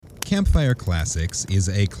Campfire Classics is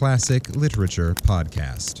a classic literature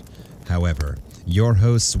podcast. However, your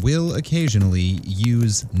hosts will occasionally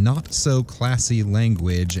use not-so-classy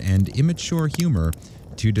language and immature humor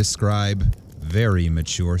to describe very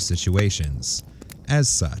mature situations. As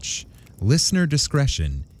such, listener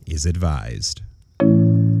discretion is advised.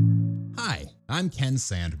 Hi, I'm Ken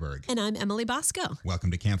Sandberg. And I'm Emily Bosco. Welcome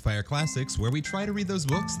to Campfire Classics, where we try to read those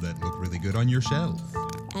books that look really good on your shelf.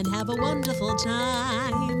 And have a wonderful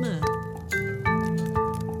time.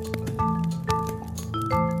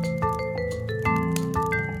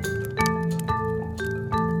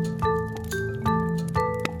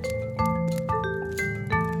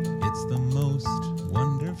 It's the most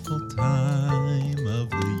wonderful time of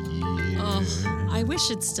the year. Oh, I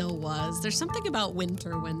wish it still was. There's something about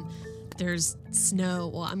winter when there's snow.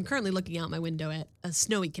 Well, I'm currently looking out my window at a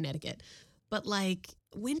snowy Connecticut. But like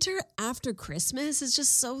winter after Christmas is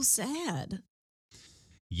just so sad.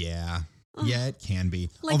 Yeah. Yeah, it can be.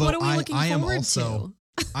 Like, Although what are we looking forward to?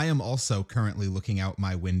 I am also currently looking out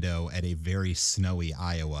my window at a very snowy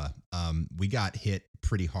Iowa. We got hit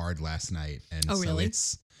pretty hard last night, and Oh, so really?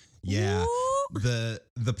 it's yeah. Ooh.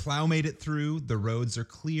 The plow made it through. The roads are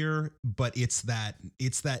clear, but it's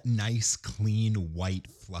that nice, clean, white,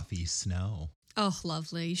 fluffy snow. Oh,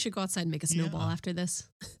 lovely. You should go outside and make a snowball Yeah. after this.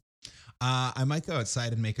 I might go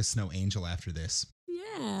outside and make a snow angel after this.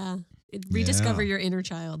 Yeah. Rediscover Yeah. your inner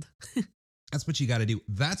child. That's what you got to do.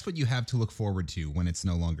 That's what you have to look forward to when it's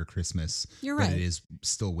no longer Christmas. You're but right. it is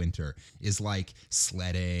still winter. Is like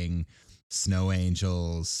sledding, snow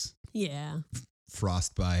angels, Yeah.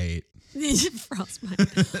 frostbite.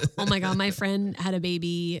 Frostbite. Oh my God. My friend had a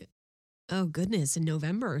baby. Oh goodness. In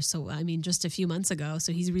November. So, I mean, just a few months ago.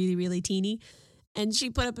 So he's really, really teeny. And she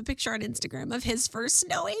put up a picture on Instagram of his first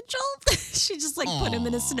snow angel. She just like put him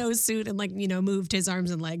in a Aw. snowsuit and like, moved his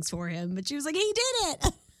arms and legs for him. But she was like, he did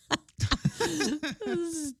it. This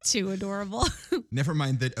is too adorable. Never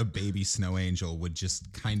mind that a baby snow angel would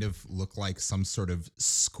just kind of look like some sort of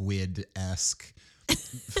squid-esque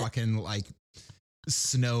fucking like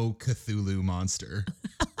snow Cthulhu monster.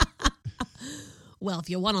 Well, if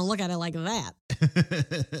you want to look at it like that.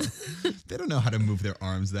 They don't know how to move their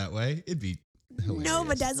arms that way. It'd be hilarious. No,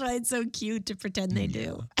 but that's why it's so cute to pretend they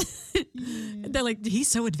do. They're like, he's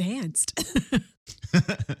so advanced.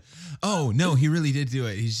 Oh, no, he really did do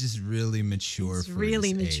it. He's just really mature. He's for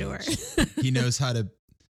really his mature. age. He knows how to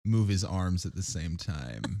move his arms at the same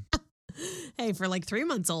time. Hey, for like 3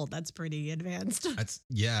 months old, that's pretty advanced.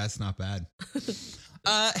 That's not bad.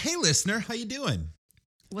 Hey, listener, how you doing?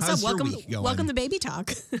 What's How's up? your Welcome, week going? welcome to Baby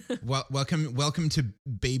Talk. Welcome to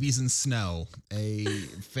Babies and Snow, a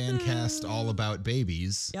fan cast all about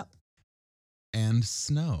babies. Yep. And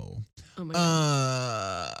snow. Oh my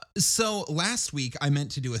God. So last week I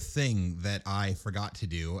meant to do a thing that I forgot to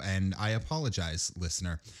do, and I apologize,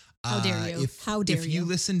 listener. How dare you? How dare if you? you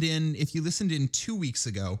listened in 2 weeks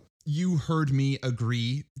ago, you heard me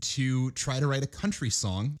agree to try to write a country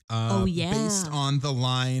song. Oh, yeah. Based on the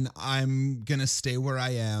line, I'm gonna stay where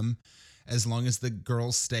I am as long as the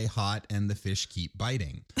girls stay hot and the fish keep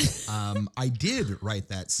biting. I did write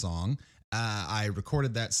that song. I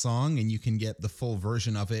recorded that song, and you can get the full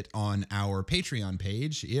version of it on our Patreon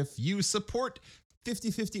page if you support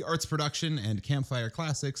 50/50 Arts Production and Campfire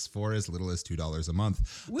Classics for as little as $2 a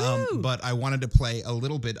month. Woo! But I wanted to play a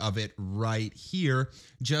little bit of it right here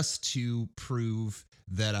just to prove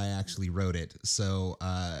that I actually wrote it. So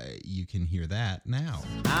you can hear that now.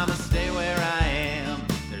 I'ma stay where I am.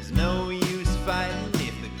 There's no use fighting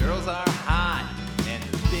if the girls are hot and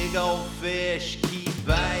the big old fish keep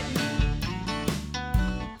biting.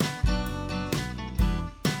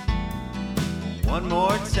 One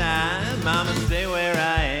more time, I'ma stay where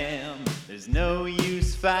I am. There's no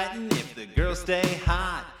use fighting if the girls stay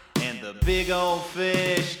hot and the big old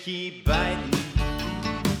fish keep biting.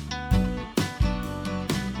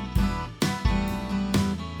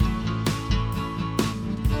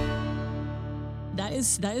 That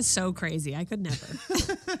is so crazy. I could never.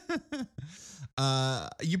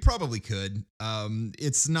 You probably could.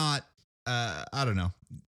 It's not, I don't know.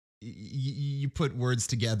 You put words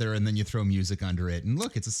together and then you throw music under it, and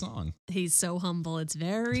look, it's a song. He's so humble. It's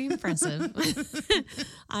very impressive.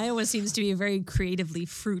 Iowa seems to be a very creatively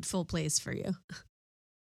fruitful place for you.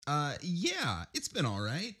 Yeah, it's been all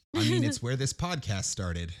right. I mean, it's where this podcast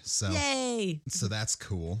started, so Yay! that's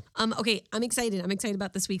cool. Okay, I'm excited. I'm excited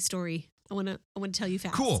about this week's story. I want to tell you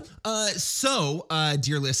facts. Cool. So,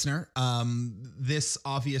 dear listener, this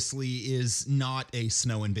obviously is not a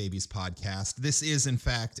Snow and Babies podcast. This is, in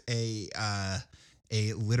fact, a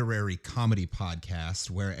literary comedy podcast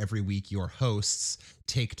where every week your hosts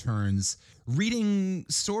take turns reading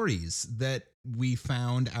stories that we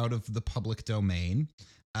found out of the public domain,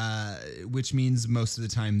 which means most of the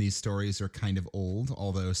time these stories are kind of old,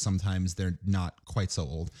 although sometimes they're not quite so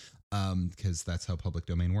old, because that's how public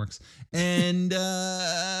domain works. And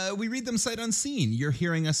we read them sight unseen. You're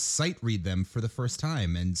hearing us sight read them for the first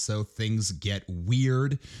time, and so things get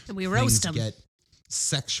weird. And we roast them. Things get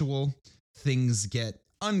sexual. Things get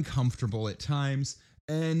uncomfortable at times.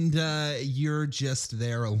 And you're just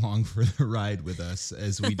there along for the ride with us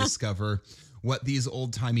as we discover what these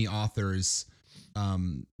old-timey authors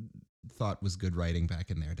thought was good writing back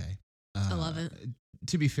in their day. I love it.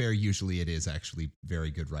 To be fair, usually it is actually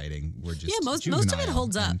very good writing. We're just most of it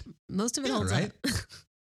holds up. and- Most of it Yeah, holds right?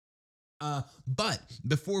 up. But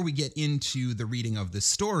before we get into the reading of the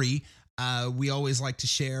story, we always like to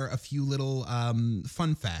share a few little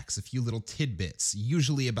fun facts, a few little tidbits,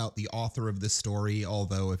 usually about the author of the story,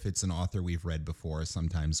 although if it's an author we've read before,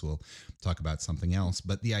 sometimes we'll talk about something else.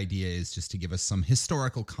 But the idea is just to give us some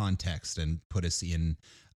historical context and put us in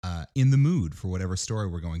the mood for whatever story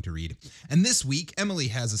we're going to read. And this week, Emily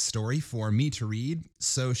has a story for me to read,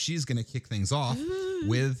 so she's going to kick things off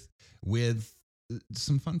with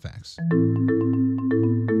some fun facts.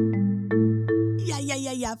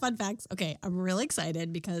 Yeah. Fun facts. Okay, I'm really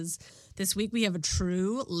excited because this week we have a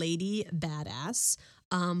true lady badass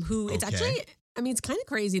who it's Okay. actually, I mean, it's kind of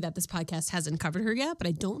crazy that this podcast hasn't covered her yet, but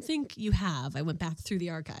I don't think you have. I went back through the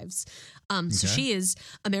archives. So Okay. she is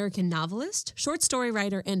American novelist, short story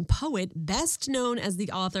writer, and poet, best known as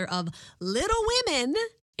the author of Little Women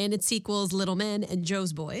and its sequels, Little Men and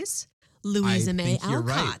Joe's Boys, Louisa May think you're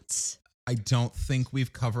right. Alcott. I don't think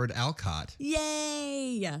we've covered Alcott.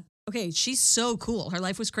 Yay! Okay, she's so cool. Her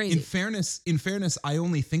life was In crazy. fairness, I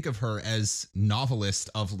only think of her as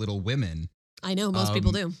novelist of Little Women. I know most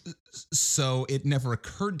people do. So it never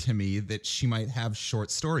occurred to me that she might have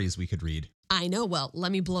short stories we could read. I know. Well,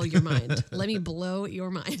 let me blow your mind. Let me blow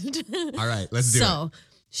your mind. All right, let's do it. So,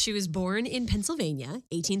 she was born in Pennsylvania,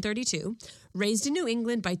 1832, raised in New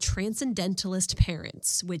England by transcendentalist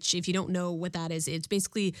parents, which, if you don't know what that is, it's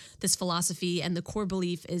basically this philosophy, and the core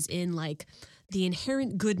belief is in like the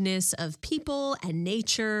inherent goodness of people and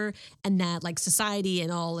nature, and that like society and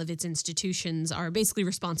all of its institutions are basically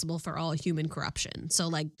responsible for all human corruption. So,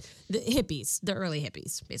 like the hippies, the early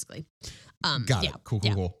hippies, basically. Got yeah, it. Cool.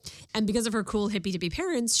 yeah. And because of her cool hippie-dippy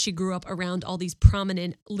parents, she grew up around all these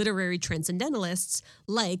prominent literary transcendentalists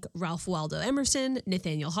like Ralph Waldo Emerson,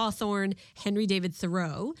 Nathaniel Hawthorne, Henry David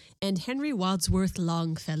Thoreau, and Henry Wadsworth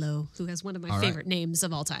Longfellow, who has one of my All right. favorite names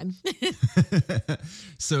of all time.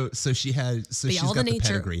 So she's But yeah, got the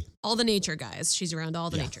pedigree. all the nature guys. She's around all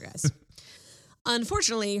the nature guys.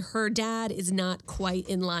 Unfortunately, her dad is not quite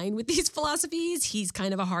in line with these philosophies. He's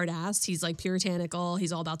kind of a hard ass. He's like puritanical.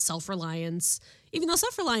 He's all about self-reliance, even though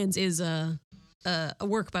self-reliance is a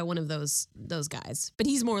work by one of those guys. But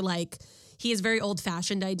he's more like, he has very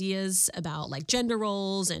old-fashioned ideas about like gender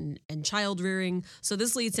roles and child rearing. So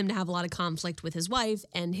this leads him to have a lot of conflict with his wife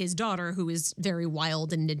and his daughter, who is very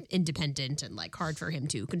wild and independent and like hard for him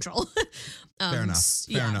to control. Fair enough.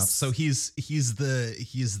 Fair enough. So he's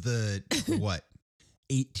the what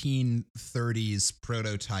 1830s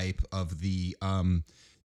prototype of the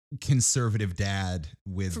conservative dad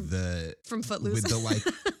with from Footloose. with the like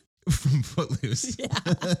from Footloose. Yeah.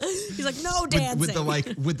 He's like, no dancing.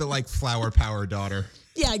 with the like flower power daughter.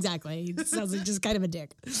 Yeah, exactly. He sounds like just kind of a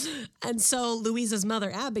dick. And so Louisa's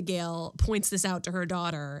mother, Abigail, points this out to her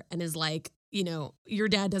daughter and is like, you know, your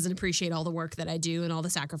dad doesn't appreciate all the work that I do and all the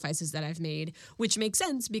sacrifices that I've made, which makes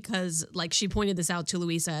sense because like she pointed this out to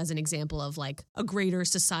Louisa as an example of like a greater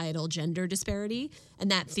societal gender disparity.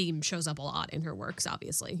 And that theme shows up a lot in her works,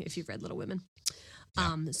 obviously, if you've read Little Women.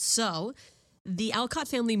 Yeah. So the Alcott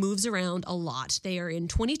family moves around a lot. They are in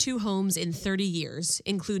 22 homes in 30 years,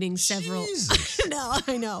 including several. Jesus.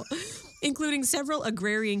 I know. Including several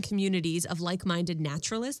agrarian communities of like-minded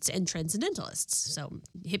naturalists and transcendentalists. So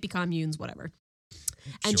hippie communes, whatever.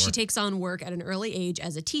 And Sure. she takes on work at an early age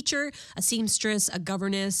as a teacher, a seamstress, a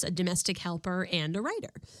governess, a domestic helper, and a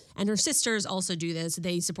writer. And her sisters also do this.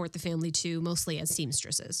 They support the family too, mostly as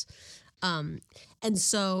seamstresses. And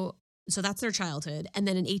so that's their childhood. And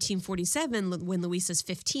then in 1847, when Louisa's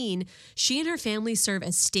 15, she and her family serve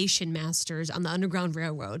as station masters on the Underground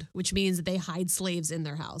Railroad, which means that they hide slaves in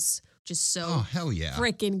their house, which is so Oh hell yeah.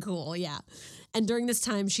 freaking cool. Yeah. And during this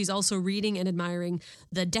time, she's also reading and admiring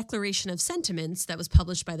the Declaration of Sentiments that was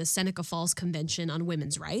published by the Seneca Falls Convention on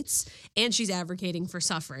Women's Rights. And she's advocating for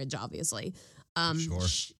suffrage, obviously. Sure.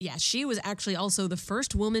 She was actually also the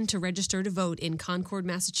first woman to register to vote in Concord,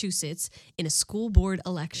 Massachusetts in a school board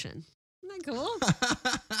election. Isn't that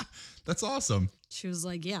cool? That's awesome. She was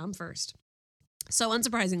like, yeah, I'm first. So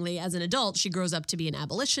unsurprisingly, as an adult, she grows up to be an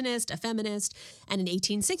abolitionist, a feminist, and in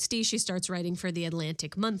 1860, she starts writing for the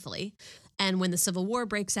Atlantic Monthly. And when the Civil War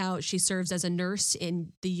breaks out, she serves as a nurse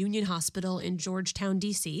in the Union Hospital in Georgetown,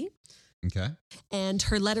 D.C. Okay. And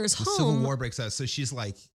her letters The home... Civil War breaks out. So she's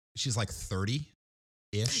like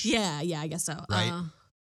 30-ish? Yeah, I guess so. Right?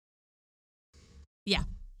 Yeah.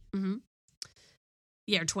 Mm-hmm.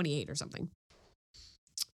 Yeah, or 28 or something.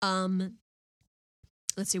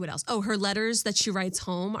 Let's see what else. Oh, her letters that she writes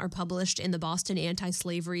home are published in the Boston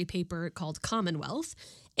anti-slavery paper called Commonwealth,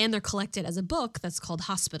 and they're collected as a book that's called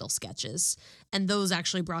Hospital Sketches. And those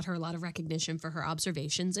actually brought her a lot of recognition for her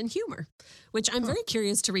observations and humor, which I'm very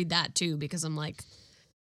curious to read that too, because I'm like,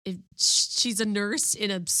 if she's a nurse in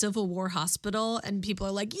a Civil War hospital and people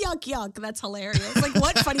are like, yuck, yuck, that's hilarious. Like,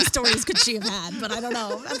 what funny stories could she have had? But I don't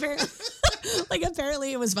know.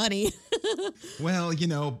 Apparently it was funny. Well,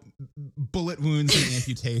 bullet wounds and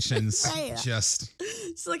amputations. Right. Just.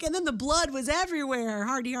 It's like, and then the blood was everywhere.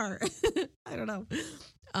 Hardy heart. I don't know.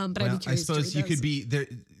 But I'd be curious. I suppose you could be there,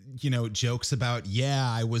 jokes about,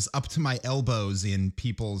 I was up to my elbows in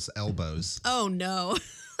people's elbows. Oh, no.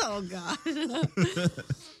 Oh, God.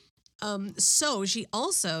 So she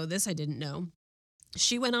also, this I didn't know,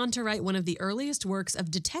 she went on to write one of the earliest works of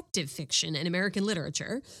detective fiction in American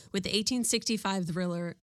literature with the 1865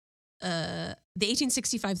 thriller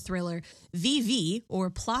VV, or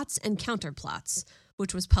Plots and Counterplots,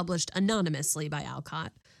 which was published anonymously by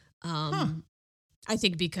Alcott. I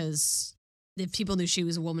think because if people knew she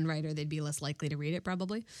was a woman writer, they'd be less likely to read it,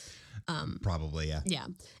 probably. Probably, yeah. Yeah.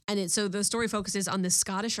 And so the story focuses on this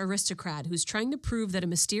Scottish aristocrat who's trying to prove that a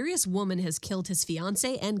mysterious woman has killed his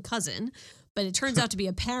fiancé and cousin, but it turns out to be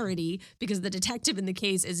a parody because the detective in the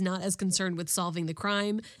case is not as concerned with solving the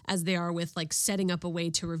crime as they are with setting up a way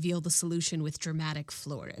to reveal the solution with dramatic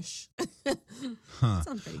flourish.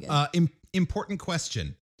 Sounds pretty good. Important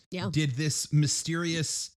question. Yeah. Did this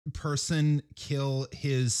mysterious person kill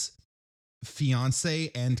his fiance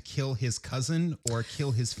and kill his cousin, or kill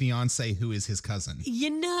his fiance who is his cousin?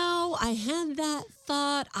 I had that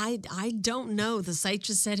thought. I don't know. The site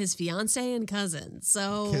just said his fiance and cousin.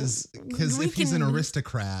 So because if he's an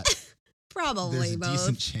aristocrat, probably there's a both.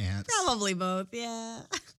 decent chance. Probably both. Yeah.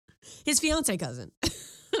 His fiance cousin.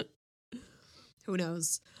 Who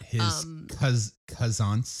knows? His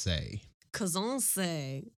cousince.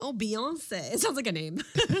 Cousince. Oh, Beyonce. It sounds like a name.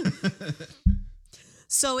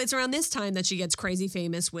 So it's around this time that she gets crazy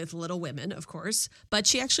famous with Little Women, of course, but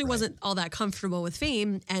she actually wasn't all that comfortable with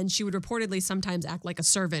fame, and she would reportedly sometimes act like a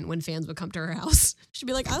servant when fans would come to her house. She'd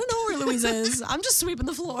be like, I don't know where Louise is. I'm just sweeping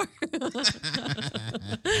the floor.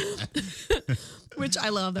 Which I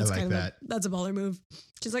love. That's kind of that's a baller move.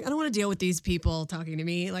 She's like, I don't want to deal with these people talking to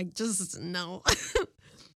me. Like, just no.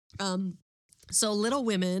 So Little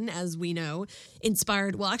Women, as we know,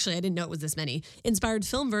 inspired film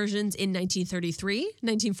versions in 1933,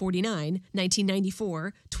 1949,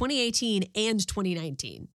 1994, 2018, and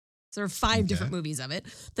 2019. So there are 5 different movies of it.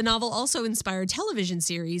 The novel also inspired television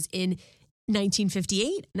series in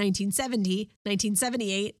 1958, 1970,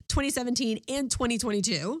 1978, 2017, and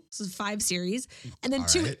 2022. This is 5 series. And then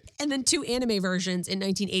two anime versions in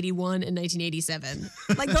 1981 and 1987.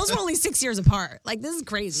 Like, those were only 6 years apart. Like, this is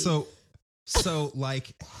crazy. So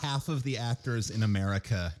like half of the actors in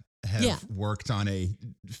America have worked on a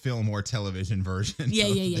film or television version.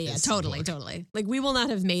 Yeah. Totally. Like, we will not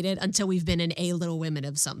have made it until we've been in a Little Women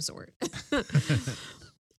of some sort.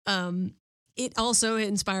 It also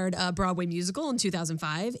inspired a Broadway musical in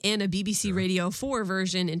 2005 and a BBC Radio 4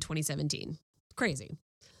 version in 2017. Crazy.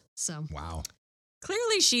 So wow.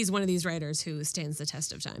 Clearly she's one of these writers who stands the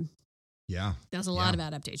test of time. Yeah. There's a lot of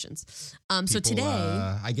adaptations. So People,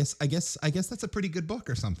 today, I guess that's a pretty good book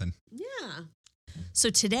or something. Yeah. So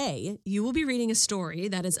today you will be reading a story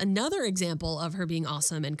that is another example of her being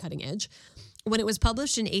awesome and cutting edge. When it was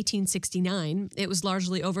published in 1869, it was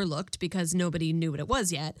largely overlooked because nobody knew what it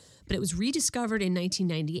was yet, but it was rediscovered in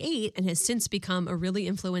 1998 and has since become a really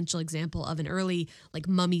influential example of an early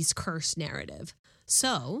mummy's curse narrative.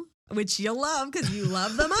 So, which you'll love because you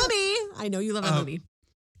love the Mummy. I know you love that movie.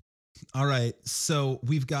 All right, so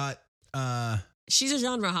we've got. She's a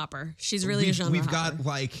genre hopper. She's really a genre hopper. We've got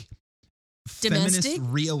domestic feminist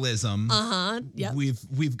realism. Yep.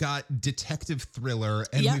 We've got detective thriller,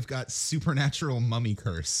 and we've got supernatural mummy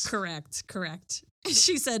curse. Correct.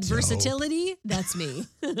 She said versatility. That's me.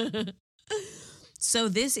 So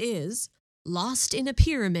this is Lost in a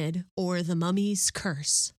Pyramid, or The Mummy's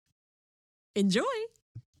Curse. Enjoy.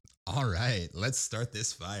 All right, let's start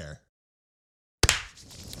this fire.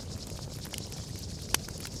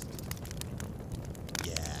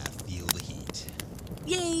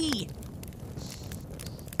 Yay!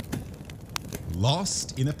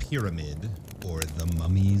 Lost in a Pyramid, or The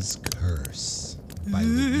Mummy's Curse, by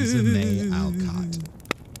Louisa May Alcott.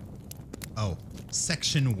 Oh,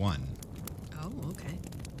 Section 1. Oh, okay.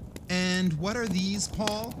 And what are these,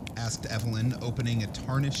 Paul? Asked Evelyn, opening a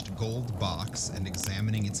tarnished gold box and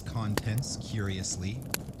examining its contents curiously.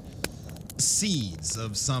 Seeds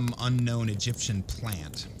of some unknown Egyptian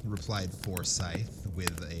plant, replied Forsyth,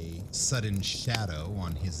 with a sudden shadow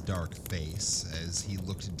on his dark face as he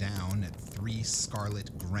looked down at 3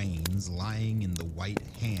 scarlet grains lying in the white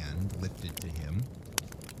hand lifted to him.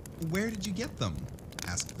 Where did you get them?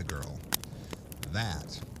 Asked the girl.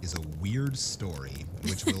 That is a weird story,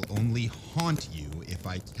 which will only haunt you if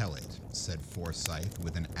I tell it, said Forsyth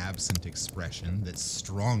with an absent expression that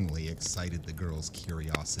strongly excited the girl's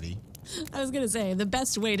curiosity. I was going to say, the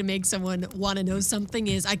best way to make someone want to know something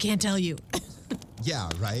is, I can't tell you. Yeah,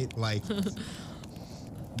 right? Like,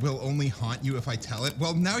 will only haunt you if I tell it?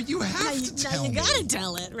 Well, now you have to tell me. Now you gotta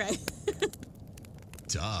tell it, right?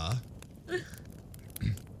 Duh.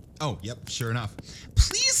 Oh, yep, sure enough.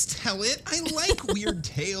 Please tell it. I like weird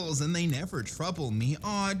tales and they never trouble me.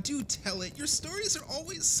 Aw, do tell it. Your stories are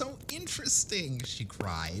always so interesting, she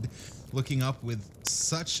cried, looking up with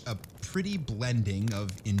such a pretty blending of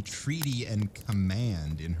entreaty and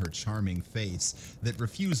command in her charming face that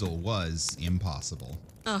refusal was impossible.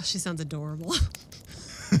 Oh, she sounds adorable.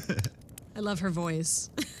 I love her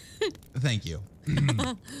voice. Thank you.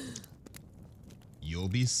 You'll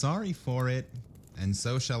be sorry for it. And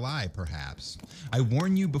so shall I, perhaps. I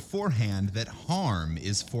warn you beforehand that harm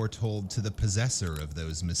is foretold to the possessor of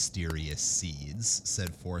those mysterious seeds,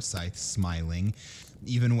 said Forsyth, smiling,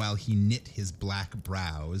 even while he knit his black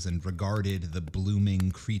brows and regarded the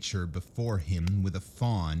blooming creature before him with a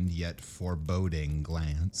fond yet foreboding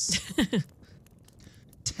glance.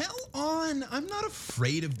 Tell on, I'm not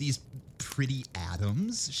afraid of these pretty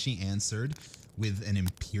atoms, she answered, with an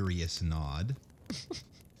imperious nod.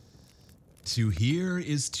 To hear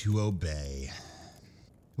is to obey.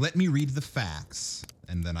 Let me read the facts,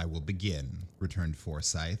 and then I will begin, returned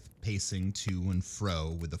Forsyth, pacing to and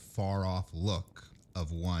fro with a far-off look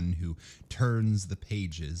of one who turns the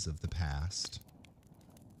pages of the past.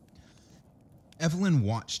 Evelyn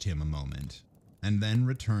watched him a moment, and then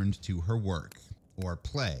returned to her work, or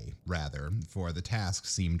play, rather, for the task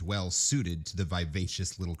seemed well suited to the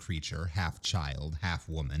vivacious little creature, half child, half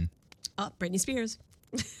woman. Oh, Britney Spears.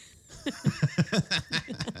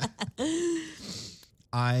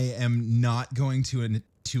 I am not going to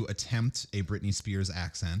attempt a Britney Spears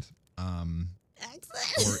accent, or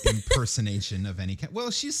impersonation of any kind. Well,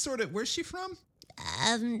 she's sort of, where's she from?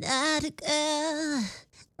 I'm not a girl,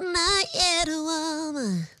 not yet a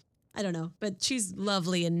woman. I don't know, but she's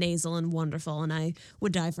lovely and nasal and wonderful, and I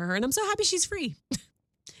would die for her, and I'm so happy she's free.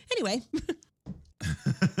 Anyway.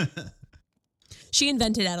 She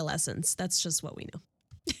invented adolescence. That's just what we know.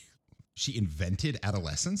 She invented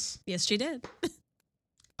adolescence? Yes, she did.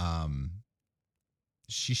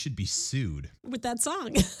 She should be sued. With that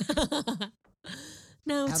song.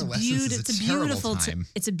 No, it's Adolescence is a beautiful time.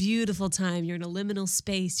 It's a beautiful time. You're in a liminal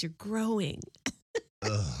space. You're growing.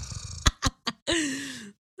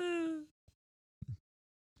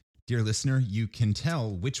 Dear listener, you can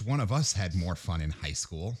tell which one of us had more fun in high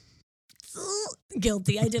school.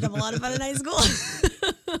 Guilty. I did have a lot of fun in high school.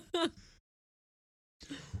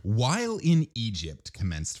 While in Egypt,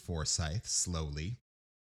 commenced Forsyth slowly,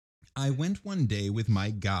 I went one day with my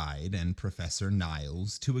guide and Professor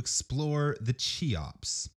Niles to explore the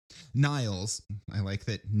Cheops. Niles, I like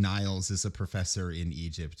that Niles is a professor in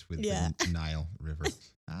Egypt with the Nile River.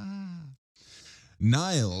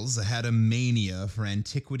 Niles had a mania for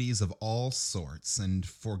antiquities of all sorts and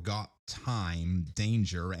forgot time,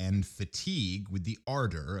 danger, and fatigue with the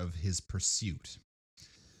ardor of his pursuit.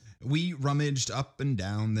 We rummaged up and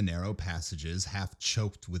down the narrow passages, half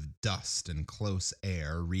choked with dust and close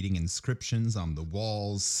air, reading inscriptions on the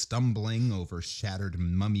walls, stumbling over shattered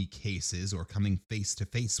mummy cases, or coming face to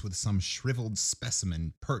face with some shriveled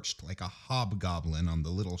specimen perched like a hobgoblin on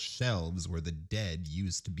the little shelves where the dead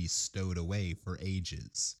used to be stowed away for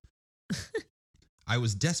ages. I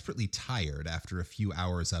was desperately tired after a few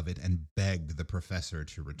hours of it and begged the professor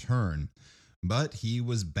to return. But he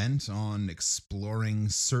was bent on exploring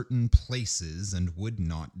certain places and would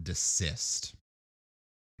not desist.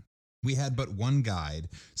 We had but one guide,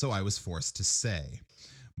 so I was forced to stay.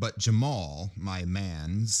 But Jamal, my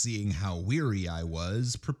man, seeing how weary I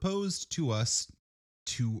was, proposed to us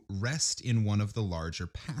to rest in one of the larger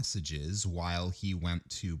passages while he went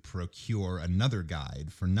to procure another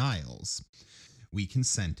guide for Niles. We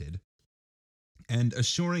consented, And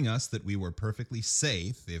assuring us that we were perfectly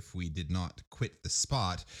safe if we did not quit the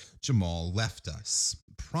spot, Jamal left us,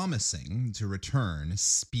 promising to return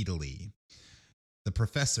speedily. The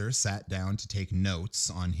professor sat down to take notes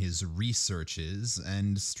on his researches,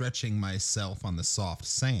 and stretching myself on the soft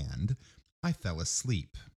sand, I fell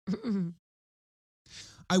asleep.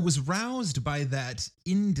 I was roused by that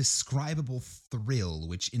indescribable thrill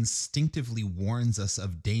which instinctively warns us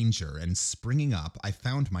of danger, and springing up, I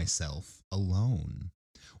found myself alone.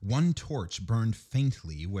 One torch burned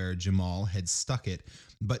faintly where Jamal had stuck it,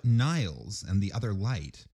 but Niles and the other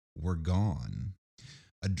light were gone.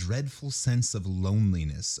 A dreadful sense of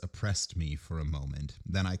loneliness oppressed me for a moment.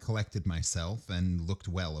 Then I collected myself and looked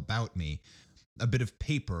well about me. A bit of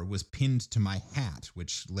paper was pinned to my hat,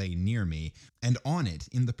 which lay near me, and on it,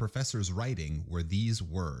 in the professor's writing, were these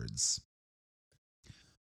words: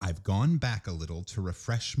 I've gone back a little to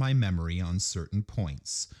refresh my memory on certain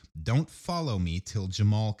points. Don't follow me till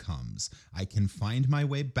Jamal comes. I can find my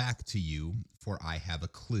way back to you, for I have a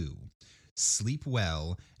clue. Sleep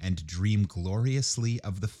well and dream gloriously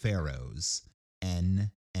of the Pharaohs.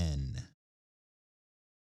 N.N.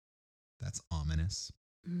 That's ominous.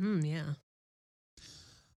 Yeah.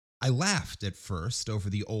 I laughed at first over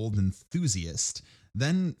the old enthusiast,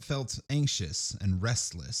 then felt anxious and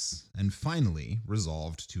restless, and finally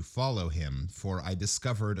resolved to follow him, for I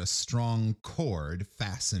discovered a strong cord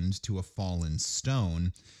fastened to a fallen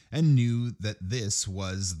stone, and knew that this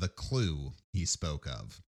was the clue he spoke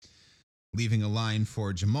of. Leaving a line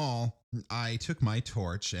for Jamal, I took my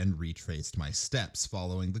torch and retraced my steps,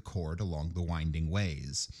 following the cord along the winding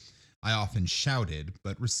ways. I often shouted,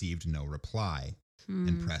 but received no reply,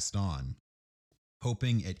 and pressed on,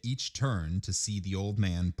 hoping at each turn to see the old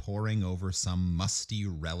man poring over some musty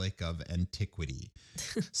relic of antiquity.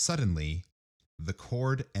 Suddenly, the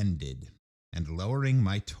cord ended, and lowering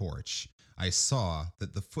my torch, I saw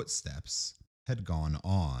that the footsteps had gone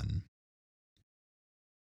on.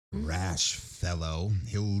 Rash fellow,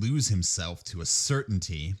 he'll lose himself to a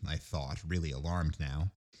certainty, I thought, really alarmed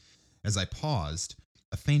now. As I paused,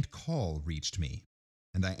 a faint call reached me,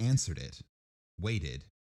 and I answered it, waited,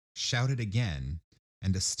 shouted again,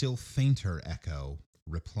 and a still fainter echo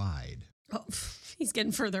replied. Oh, he's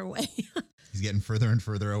getting further away. He's getting further and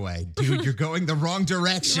further away. Dude, you're going the wrong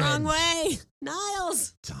direction. Wrong way.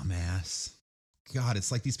 Niles. Dumbass. God,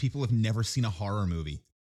 it's like these people have never seen a horror movie.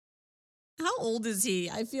 How old is he?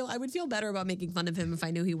 I would feel better about making fun of him if I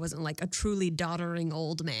knew he wasn't like a truly doddering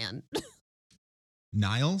old man.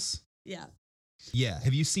 Niles? Yeah. Yeah.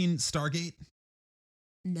 Have you seen Stargate?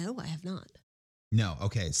 No, I have not. No.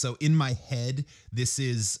 Okay. So in my head, this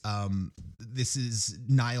is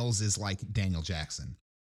Niles is like Daniel Jackson.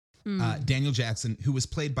 Daniel Jackson, who was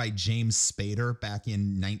played by James Spader back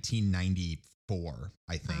in 1994,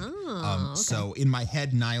 I think. Oh, okay. So in my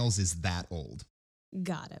head, Niles is that old.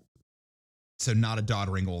 Got it. So not a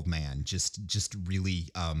doddering old man, just really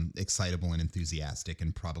excitable and enthusiastic,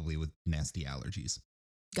 and probably with nasty allergies.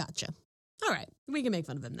 Gotcha. All right, we can make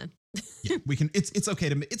fun of him then. Yeah, we can. It's okay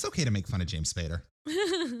to make fun of James Spader.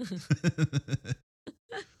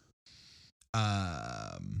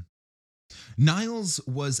 Niles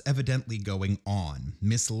was evidently going on,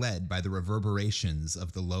 misled by the reverberations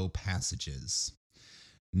of the low passages.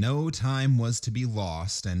 No time was to be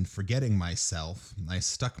lost, and forgetting myself, I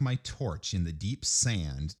stuck my torch in the deep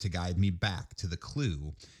sand to guide me back to the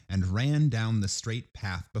clue, and ran down the straight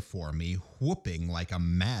path before me, whooping like a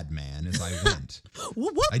madman as I went.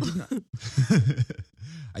 Whoop, whoop.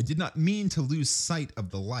 I did not mean to lose sight of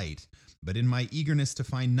the light, but in my eagerness to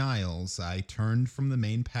find Niles, I turned from the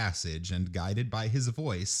main passage and, guided by his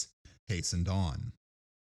voice, hastened on.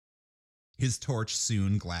 His torch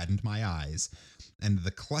soon gladdened my eyes, and the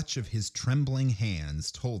clutch of his trembling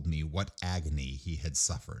hands told me what agony he had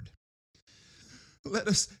suffered. "Let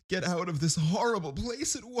us get out of this horrible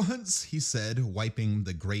place at once," he said, wiping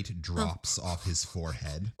the great drops off his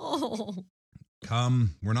forehead. Oh.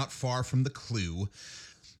 "Come, we're not far from the clue.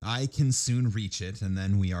 I can soon reach it, and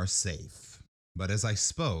then we are safe." But as I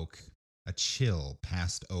spoke, a chill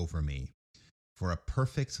passed over me, for a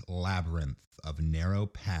perfect labyrinth of narrow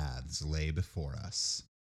paths lay before us.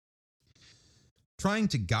 Trying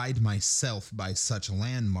to guide myself by such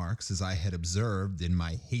landmarks as I had observed in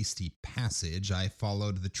my hasty passage, I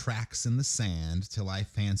followed the tracks in the sand till I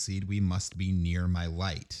fancied we must be near my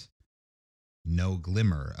light. No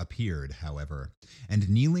glimmer appeared, however, and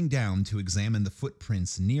kneeling down to examine the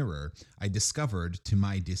footprints nearer, I discovered, to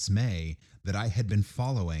my dismay, that I had been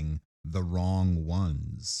following the wrong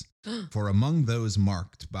ones. For among those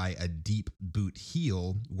marked by a deep boot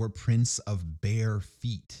heel were prints of bare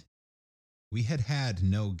feet. We had had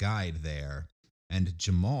no guide there, and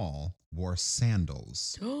Jamal wore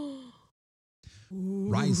sandals.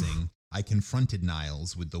 Rising, I confronted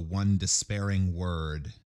Niles with the one despairing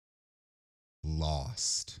word,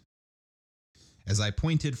 lost. As I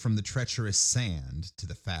pointed from the treacherous sand to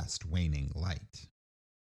the fast waning light.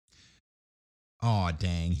 Aw,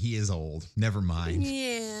 dang, he is old. Never mind.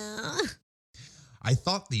 Yeah. I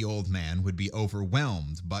thought the old man would be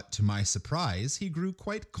overwhelmed, but to my surprise, he grew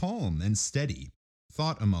quite calm and steady,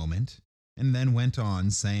 thought a moment, and then went on,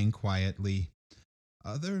 saying quietly,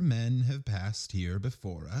 "Other men have passed here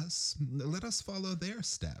before us. Let us follow their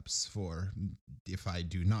steps, for if I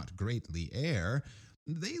do not greatly err,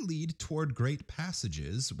 they lead toward great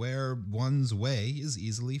passages where one's way is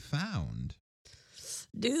easily found."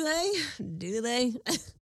 Do they? Do they?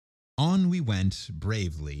 On we went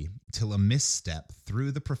bravely, till a misstep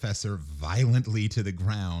threw the professor violently to the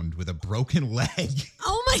ground with a broken leg.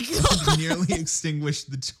 Oh my God. Nearly extinguished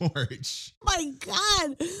the torch. My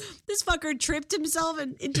God. This fucker tripped himself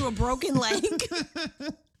into a broken leg.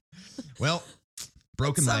 Well,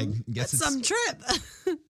 broken leg. That's some trip.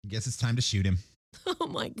 Guess it's time to shoot him. Oh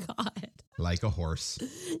my God. Like a horse.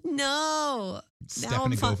 No. Step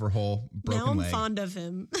in a gopher hole, broken leg. Now I'm fond of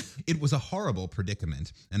him. It was a horrible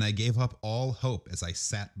predicament, and I gave up all hope as I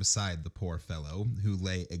sat beside the poor fellow, who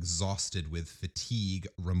lay exhausted with fatigue,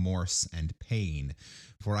 remorse, and pain,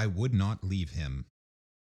 for I would not leave him.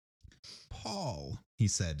 "Paul," he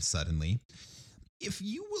said suddenly, "if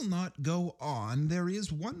you will not go on, there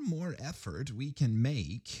is one more effort we can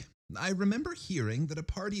make. I remember hearing that a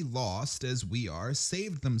party lost as we are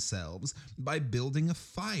saved themselves by building a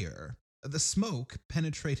fire. The smoke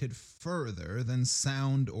penetrated further than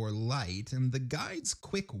sound or light, and the guide's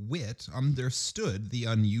quick wit understood the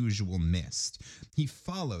unusual mist. He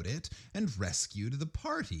followed it and rescued the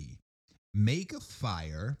party. Make a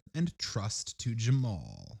fire and trust to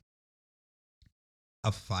Jamal."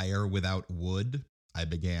 "A fire without wood?" I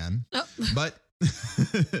began. Oh.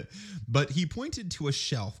 But he pointed to a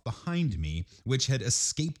shelf behind me, which had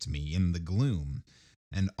escaped me in the gloom,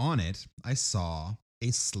 and on it I saw a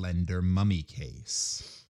slender mummy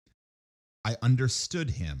case. I understood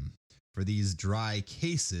him, for these dry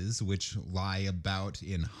cases, which lie about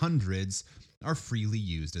in hundreds, are freely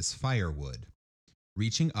used as firewood.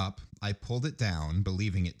 Reaching up, I pulled it down,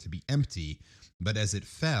 believing it to be empty, but as it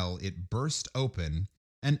fell, it burst open,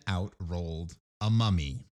 and out rolled a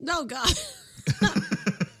mummy. Oh, God.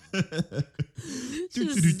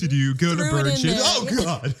 Gonna burn shit. Oh,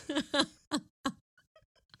 God.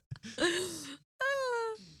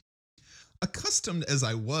 Accustomed as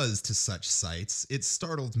I was to such sights, it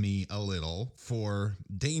startled me a little, for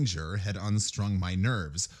danger had unstrung my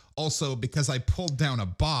nerves. Also, because I pulled down a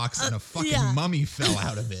box and a fucking mummy fell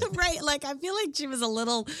out of it. Right, like I feel like she was a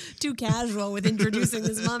little too casual with introducing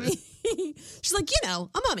this mummy. She's like, a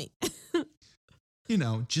mummy.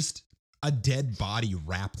 Just a dead body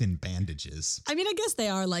wrapped in bandages. I mean, I guess they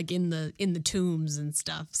are like in the tombs and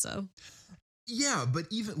stuff, so. Yeah, but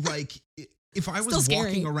even like if I was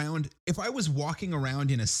walking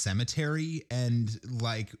around in a cemetery and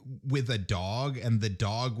like with a dog and the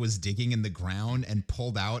dog was digging in the ground and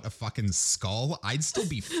pulled out a fucking skull, I'd still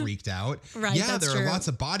be freaked out. Right. Yeah, there are lots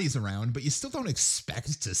of bodies around, but you still don't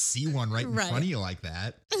expect to see one right in front of you like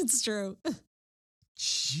that. It's true.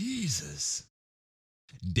 Jesus.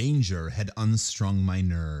 Danger had unstrung my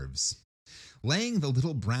nerves. Laying the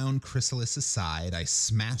little brown chrysalis aside, I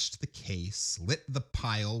smashed the case, lit the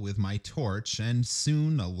pile with my torch, and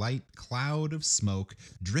soon a light cloud of smoke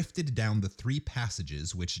drifted down the 3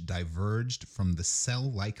 passages which diverged from the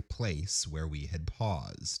cell-like place where we had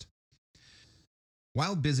paused.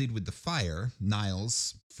 While busied with the fire,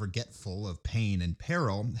 Niles, forgetful of pain and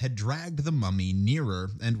peril, had dragged the mummy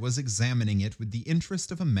nearer and was examining it with the interest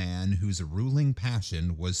of a man whose ruling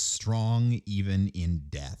passion was strong even in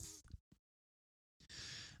death.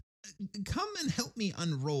 "Come and help me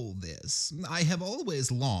unroll this. I have always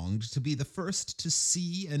longed to be the first to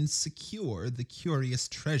see and secure the curious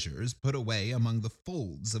treasures put away among the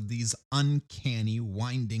folds of these uncanny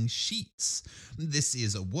winding sheets. This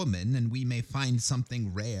is a woman, and we may find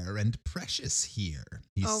something rare and precious here,"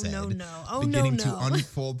 he said, beginning to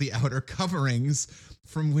unfold the outer coverings,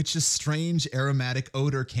 from which a strange aromatic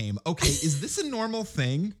odor came. Okay, is this a normal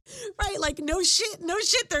thing? Right, like no shit,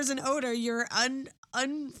 there's an odor. You're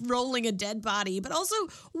unrolling a dead body, but also,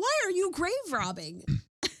 why are you grave robbing?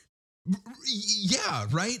 Yeah,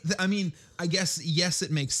 right? I mean, I guess, yes, it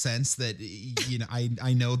makes sense that,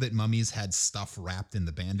 I know that mummies had stuff wrapped in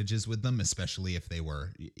the bandages with them, especially if they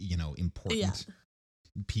were, important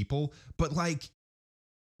people. But like,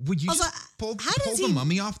 would you pull does the he-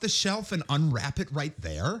 mummy off the shelf and unwrap it right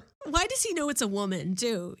there? Why does he know it's a woman,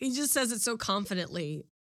 too? He just says it so confidently.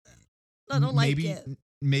 I don't like it.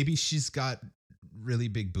 Maybe she's got really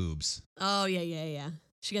big boobs. Oh, yeah.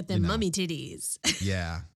 She got them mummy titties.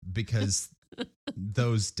 Yeah, because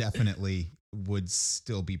those definitely would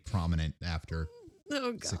still be prominent after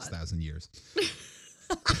Oh, God. 6,000 years.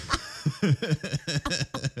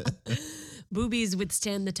 Boobies would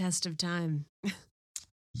stand the test of time.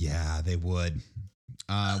 Yeah, they would.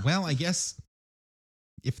 Well, I guess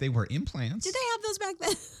if they were implants. Did they have those back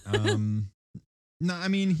then? No, I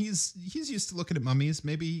mean, he's used to looking at mummies.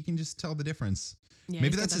 Maybe he can just tell the difference. Yeah,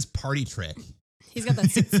 Maybe that's his party trick. He's got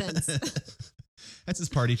that sixth sense. That's his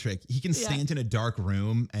party trick. He can stand in a dark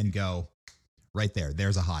room and go, right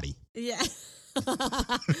there's a hottie. Yeah.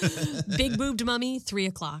 Big boobed mummy,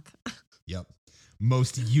 3:00. Yep.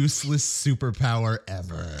 Most useless superpower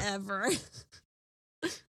ever. Ever.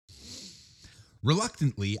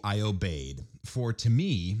 Reluctantly, I obeyed, for to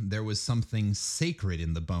me there was something sacred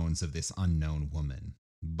in the bones of this unknown woman.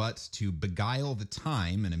 But to beguile the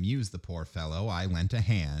time and amuse the poor fellow, I lent a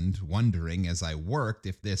hand, wondering as I worked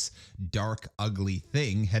if this dark, ugly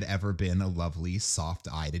thing had ever been a lovely,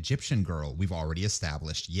 soft-eyed Egyptian girl. We've already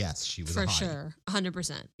established, yes, she was a For hottie. sure.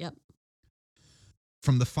 100%. Yep.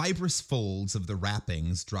 From the fibrous folds of the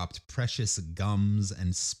wrappings dropped precious gums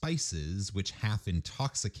and spices which half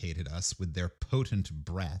intoxicated us with their potent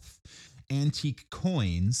breath, antique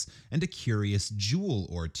coins, and a curious jewel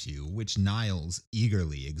or two which Niles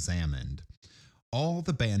eagerly examined. All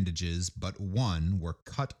the bandages but one were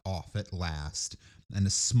cut off at last, and a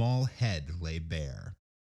small head lay bare,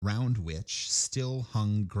 round which still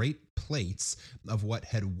hung great plaits of what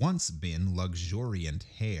had once been luxuriant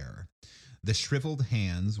hair. The shriveled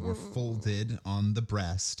hands were folded on the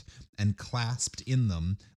breast, and clasped in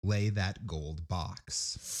them lay that gold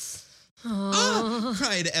box. Ah!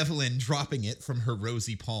 Cried Evelyn, dropping it from her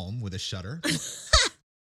rosy palm with a shudder.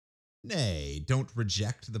 Nay, don't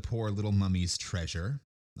reject the poor little mummy's treasure.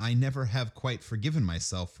 I never have quite forgiven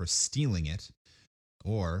myself for stealing it,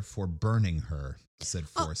 or for burning her, said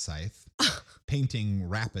Forsyth, painting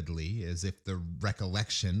rapidly as if the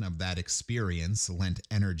recollection of that experience lent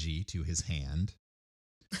energy to his hand.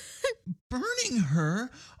 Burning her?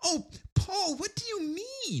 Oh, Paul, what do you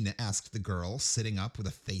mean? Asked the girl, sitting up with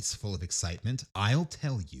a face full of excitement. I'll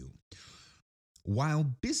tell you. While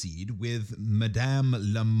busied with Madame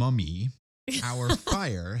la Mummy, our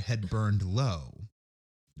fire had burned low,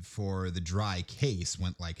 for the dry case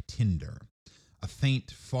went like tinder. A faint,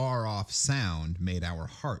 far-off sound made our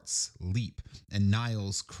hearts leap, and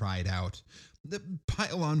Niles cried out,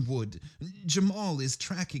 "Pile on wood. Jamal is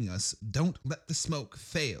tracking us. Don't let the smoke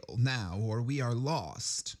fail now, or we are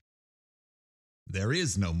lost." There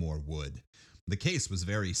is no more wood. The case was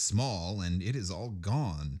very small, and it is all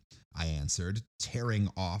gone, I answered, tearing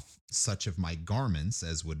off such of my garments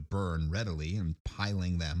as would burn readily and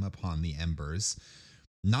piling them upon the embers.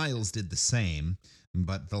 Niles did the same,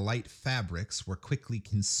 but the light fabrics were quickly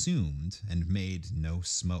consumed and made no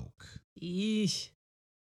smoke. Eesh.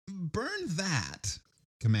 Burn that,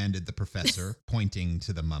 commanded the professor, pointing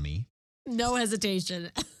to the mummy. No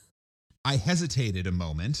hesitation. I hesitated a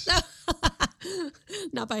moment.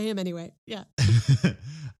 Not by him anyway. Yeah.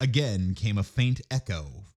 Again came a faint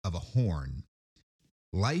echo of a horn.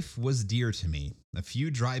 Life was dear to me. A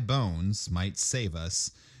few dry bones might save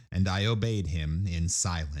us, and I obeyed him in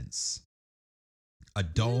silence. A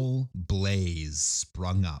dull blaze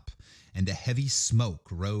sprung up, and a heavy smoke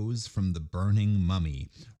rose from the burning mummy,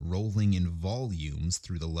 rolling in volumes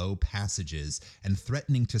through the low passages and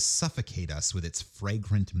threatening to suffocate us with its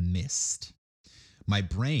fragrant mist. My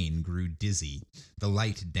brain grew dizzy. The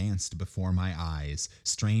light danced before my eyes.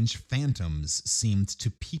 Strange phantoms seemed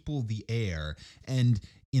to people the air, and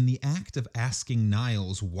in the act of asking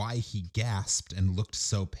Niles why he gasped and looked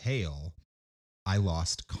so pale, I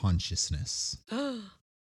lost consciousness.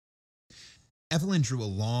 Evelyn drew a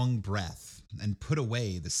long breath and put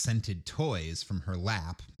away the scented toys from her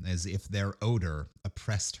lap as if their odor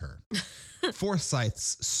oppressed her.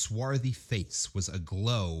 Forsyth's swarthy face was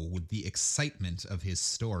aglow with the excitement of his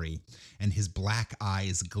story, and his black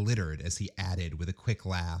eyes glittered as he added with a quick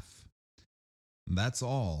laugh, "That's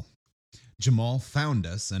all. Jamal found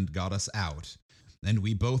us and got us out, and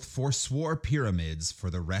we both forswore pyramids for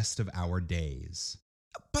the rest of our days."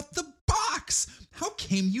 "But the box! How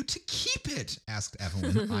came you to keep it?" asked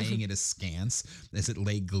Evelyn, eyeing it askance as it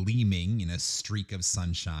lay gleaming in a streak of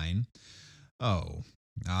sunshine. "Oh,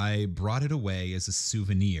 I brought it away as a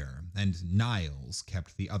souvenir, and Niles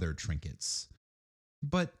kept the other trinkets."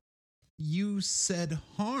 "But You said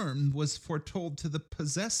harm was foretold to the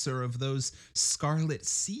possessor of those scarlet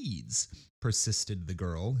seeds, persisted the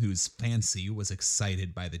girl, whose fancy was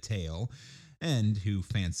excited by the tale, and who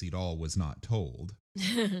fancied all was not told.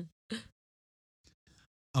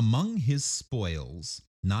 Among his spoils,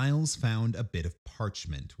 Niles found a bit of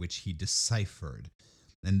parchment which he deciphered,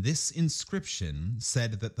 and this inscription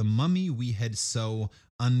said that the mummy we had so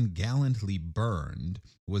ungallantly burned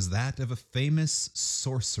was that of a famous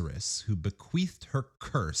sorceress who bequeathed her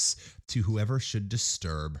curse to whoever should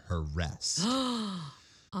disturb her rest.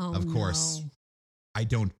 Of course, no. I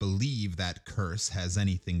don't believe that curse has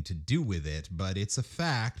anything to do with it, but it's a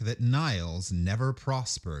fact that Niles never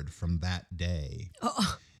prospered from that day.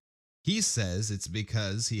 Oh, He says it's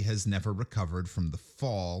because he has never recovered from the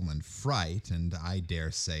fall and fright, and I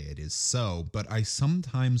dare say it is so, but I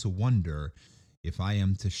sometimes wonder if I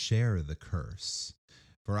am to share the curse.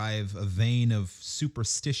 For I've a vein of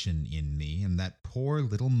superstition in me, and that poor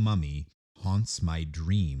little mummy haunts my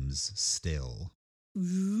dreams still.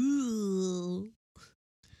 ooh.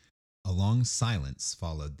 A long silence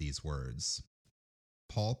followed these words.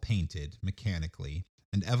 Paul painted mechanically,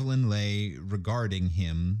 and Evelyn lay regarding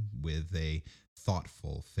him with a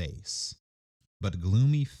thoughtful face. But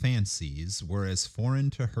gloomy fancies were as foreign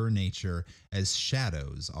to her nature as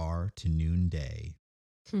shadows are to noonday.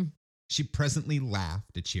 Hmm. She presently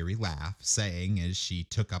laughed a cheery laugh, saying as she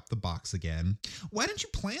took up the box again, "Why don't you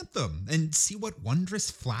plant them and see what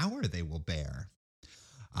wondrous flower they will bear?"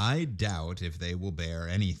 "I doubt if they will bear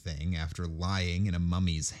anything after lying in a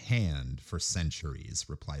mummy's hand for centuries,"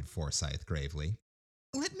 replied Forsyth gravely.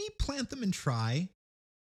 "Let me plant them and try.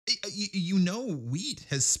 You know wheat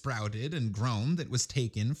has sprouted and grown that was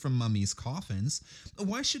taken from mummies' coffins.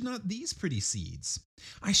 Why should not these pretty seeds?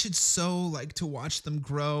 I should so like to watch them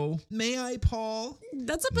grow. May I, Paul?"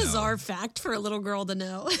 That's a No. bizarre fact for a little girl to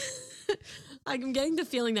know. I'm getting the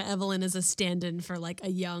feeling that Evelyn is a stand-in for like a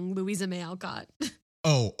young Louisa May Alcott.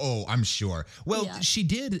 Oh, I'm sure. Well, Yeah. she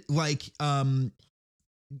did like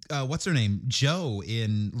what's her name? Jo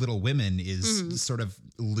in Little Women is sort of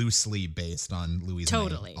loosely based on Louisa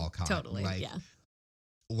Totally. May Alcott. Totally. Like, Yeah.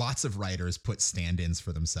 lots of writers put stand-ins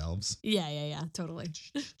for themselves. Yeah. Totally.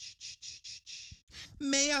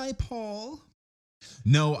 May I, Paul?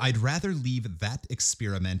 No, I'd rather leave that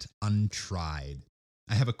experiment untried.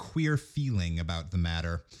 I have a queer feeling about the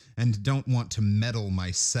matter, and don't want to meddle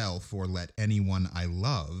myself or let anyone I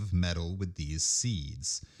love meddle with these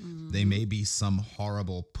seeds. They may be some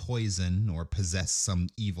horrible poison or possess some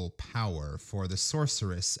evil power, for the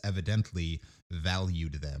sorceress evidently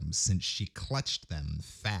valued them, since she clutched them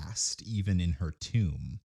fast even in her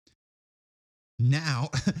tomb. Now,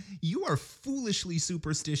 you are foolishly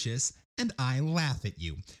superstitious, and I laugh at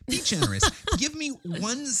you. Be generous. Give me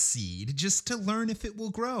one seed just to learn if it will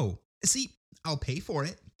grow. See, I'll pay for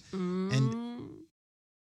it. And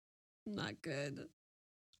Not good.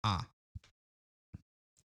 I'm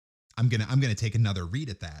gonna take another read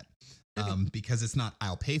at that, Okay. because it's not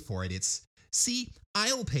I'll pay for it. It's see,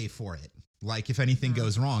 I'll pay for it. Like if anything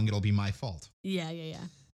goes wrong, it'll be my fault. Yeah.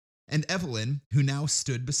 And Evelyn, who now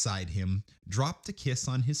stood beside him, dropped a kiss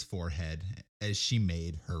on his forehead as she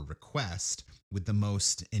made her request with the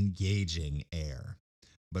most engaging air.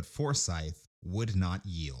 But Forsyth would not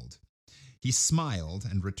yield. He smiled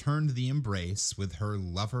and returned the embrace with her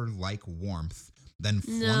lover-like warmth, then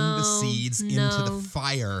flung the No, seeds into no, the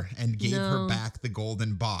fire and gave her no. back the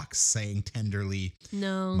golden box, saying tenderly,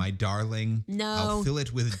 No. "My darling, No. I'll fill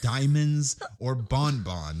it with diamonds or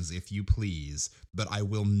bonbons if you please, but I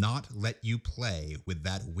will not let you play with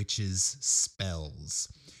that witch's spells.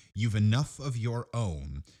 You've enough of your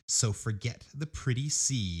own, so forget the pretty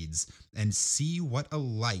seeds and see what a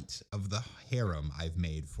light of the harem I've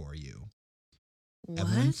made for you."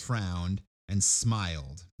 Evelyn What? frowned and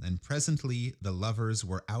smiled, and presently the lovers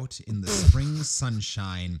were out in the spring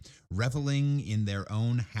sunshine, reveling in their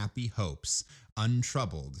own happy hopes,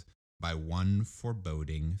 untroubled by one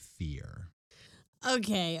foreboding fear.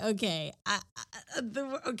 Okay.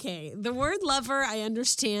 The word lover, I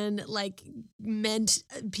understand, like, meant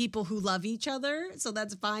people who love each other, so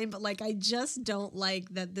that's fine. But like, I just don't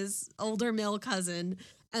like that this older male cousin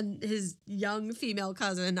and his young female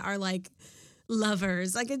cousin are like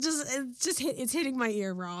lovers. Like, it's hitting my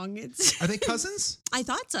ear wrong. Are they cousins? I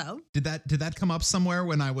thought so. Did that come up somewhere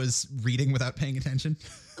when I was reading without paying attention?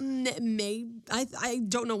 I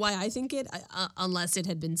don't know why I think it, unless it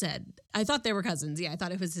had been said. I thought they were cousins. Yeah, I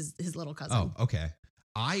thought it was his little cousin. Oh, okay.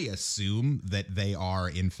 I assume that they are,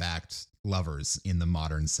 in fact, lovers in the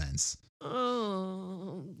modern sense.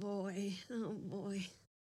 Oh boy.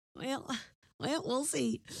 Well, we'll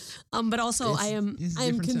see. But also, It's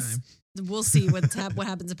a different time. We'll see what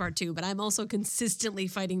happens in part 2. But I'm also consistently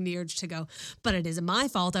fighting the urge to go, but it isn't my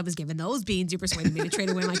fault. I was given those beans. You persuaded me to trade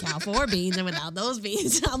away my cow for beans, and without those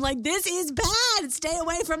beans, I'm like, this is bad. Stay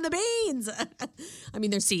away from the beans. I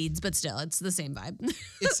mean, they're seeds, but still, it's the same vibe.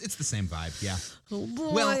 It's the same vibe, yeah. Oh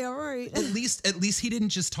boy, Well, all right. At least he didn't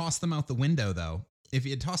just toss them out the window, though. If he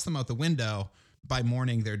had tossed them out the window, by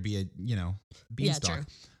morning there'd be a beanstalk.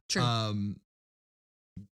 True.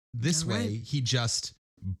 This All way, right. he just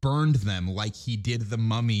burned them like he did the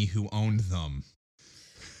mummy who owned them.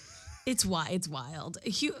 It's wild.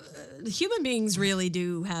 Human beings really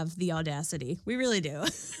do have the audacity. We really do.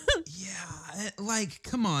 Yeah, like,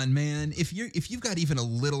 come on, man. If you've got even a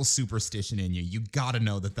little superstition in you, you got to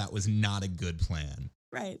know that was not a good plan.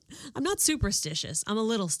 Right. I'm not superstitious. I'm a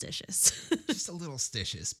little stitious. Just a little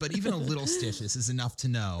stitious, but even a little stitious is enough to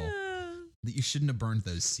know that you shouldn't have burned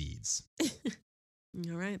those seeds.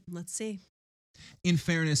 All right. Let's see. In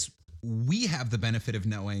fairness, we have the benefit of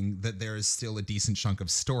knowing that there is still a decent chunk of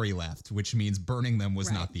story left, which means burning them was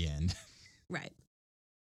Right. not the end. Right.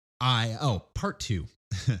 Part 2.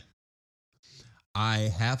 I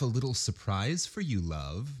have a little surprise for you,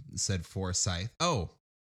 love, said Forsyth. Oh,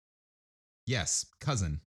 yes,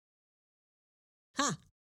 cousin. Huh.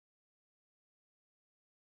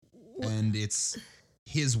 And it's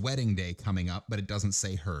his wedding day coming up, but it doesn't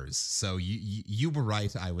say hers. So you were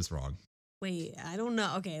right, I was wrong. Wait, I don't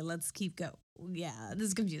know. Okay, let's keep going. Yeah, this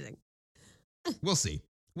is confusing. We'll see.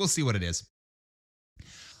 We'll see what it is.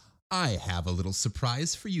 I have a little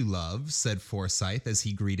surprise for you, love, said Forsyth as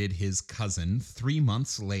he greeted his cousin 3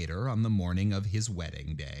 months later on the morning of his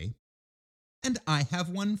wedding day. And I have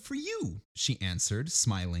one for you, she answered,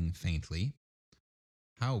 smiling faintly.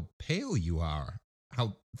 How pale you are.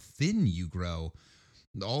 How thin you grow.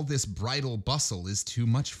 All this bridal bustle is too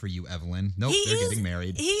much for you, Evelyn. Nope, they're getting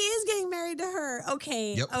married. He is getting married to her.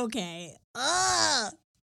 Okay. Yep. Okay. Ugh.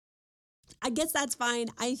 I guess that's fine.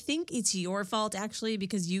 I think it's your fault, actually,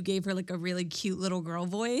 because you gave her like a really cute little girl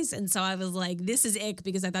voice. And so I was like, this is ick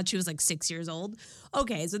because I thought she was like 6 years old.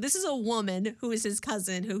 Okay, so this is a woman who is his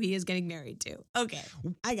cousin who he is getting married to. Okay,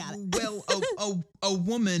 I got it. Well, a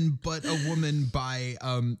woman, but a woman by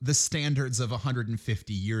the standards of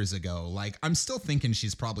 150 years ago. Like, I'm still thinking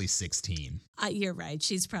she's probably 16. You're right.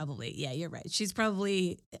 You're right. She's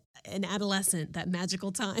probably an adolescent, that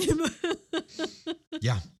magical time.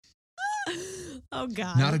 Yeah. Oh,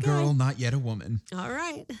 God. Not a okay. girl, not yet a woman. All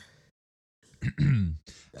right.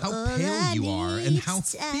 How All pale I you are and how need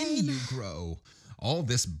thin time. you grow. All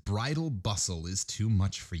this bridal bustle is too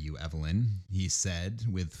much for you, Evelyn, he said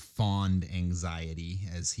with fond anxiety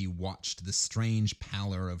as he watched the strange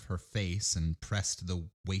pallor of her face and pressed the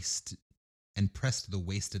wasted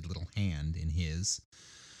little hand in his.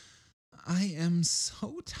 I am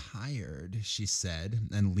so tired, she said,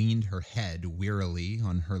 and leaned her head wearily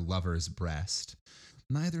on her lover's breast.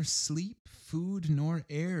 Neither sleep, food, nor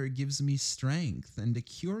air gives me strength, and a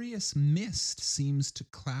curious mist seems to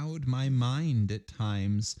cloud my mind at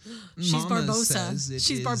times. She's Mama Barbosa. says it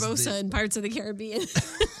She's is Barbosa in Pirates of the Caribbean.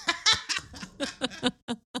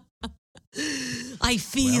 I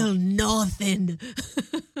feel nothing.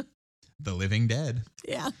 the living dead.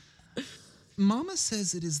 Yeah. Mama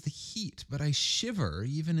says it is the heat, but I shiver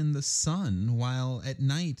even in the sun, while at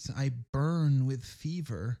night I burn with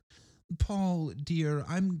fever. Paul, dear,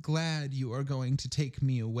 I'm glad you are going to take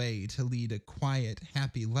me away to lead a quiet,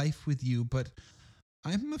 happy life with you, but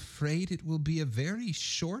I'm afraid it will be a very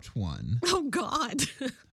short one. Oh, God.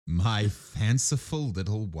 My fanciful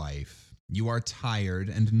little wife, you are tired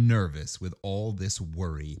and nervous with all this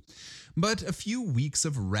worry, but a few weeks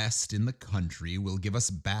of rest in the country will give us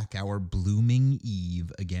back our blooming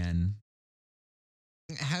Eve again.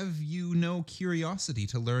 Have you no curiosity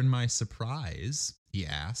to learn my surprise? He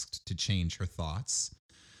asked to change her thoughts.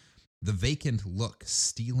 The vacant look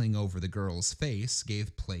stealing over the girl's face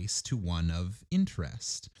gave place to one of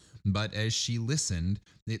interest, but as she listened,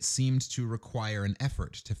 it seemed to require an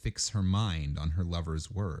effort to fix her mind on her lover's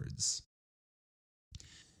words.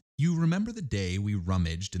 You remember the day we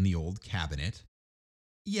rummaged in the old cabinet?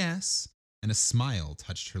 Yes, and a smile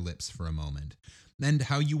touched her lips for a moment. And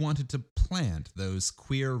how you wanted to plant those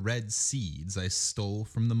queer red seeds I stole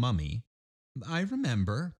from the mummy? I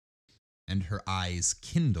remember. And her eyes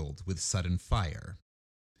kindled with sudden fire.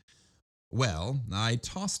 Well, I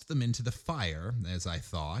tossed them into the fire, as I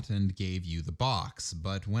thought, and gave you the box,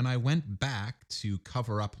 but when I went back to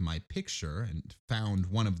cover up my picture and found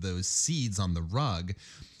one of those seeds on the rug,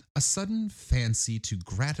 a sudden fancy to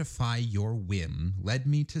gratify your whim led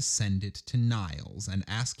me to send it to Niles and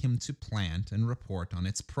ask him to plant and report on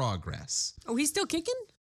its progress. Oh, he's still kicking?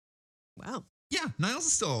 Wow. Yeah, Niles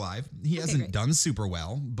is still alive. He Okay, hasn't great. done super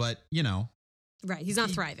well, but, Right. He's not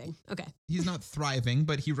thriving. Okay. he's not thriving,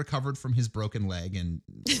 but he recovered from his broken leg and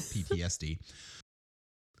PTSD.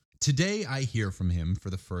 Today, I hear from him for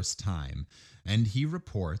the first time, and he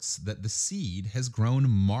reports that the seed has grown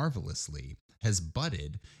marvelously, has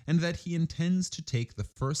budded, and that he intends to take the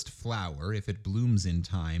first flower, if it blooms in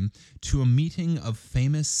time, to a meeting of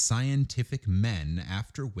famous scientific men,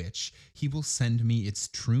 after which he will send me its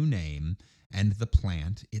true name and the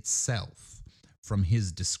plant itself. From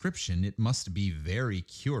his description, it must be very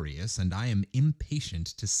curious, and I am impatient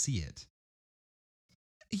to see it.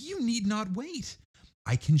 You need not wait.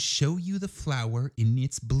 I can show you the flower in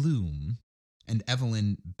its bloom. And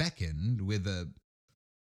Evelyn beckoned with a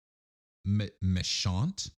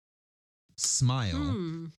méchant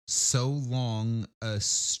smile, so long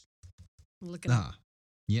Look at it.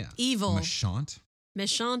 yeah. Evil. Méchant.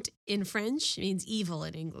 Méchant in French means evil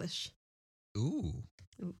in English. Ooh,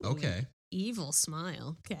 Ooh, okay. Evil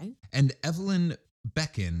smile. Okay. And Evelyn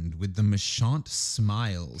beckoned with the méchant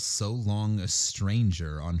smile, so long a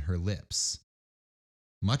stranger on her lips.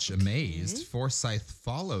 Much amazed, Forsyth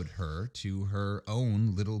followed her to her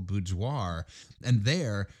own little boudoir, and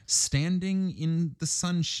there, standing in the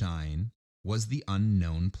sunshine, was the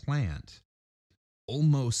unknown plant.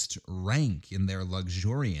 Almost rank in their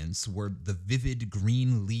luxuriance were the vivid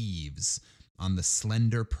green leaves on the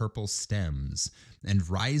slender purple stems, and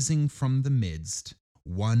rising from the midst,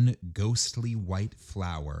 one ghostly white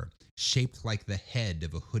flower, shaped like the head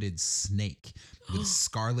of a hooded snake, with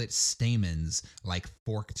scarlet stamens like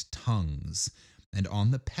forked tongues, and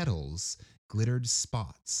on the petals glittered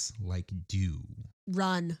spots like dew.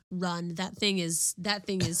 Run. That thing is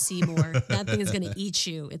Seymour. That thing is gonna eat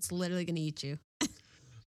you. It's literally gonna eat you.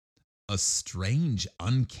 A strange,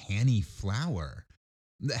 uncanny flower.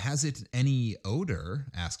 Has it any odor?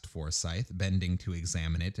 Asked Forsyth, bending to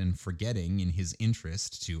examine it and forgetting in his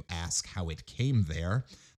interest to ask how it came there.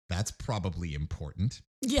 That's probably important.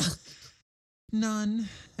 Yeah. None,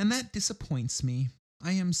 and that disappoints me.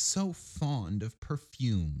 I am so fond of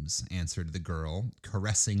perfumes, answered the girl,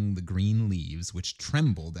 caressing the green leaves which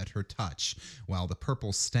trembled at her touch, while the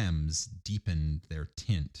purple stems deepened their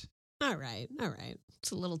tint. All right.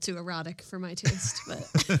 It's a little too erotic for my taste,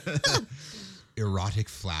 but Erotic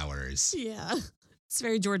flowers. yeah. It's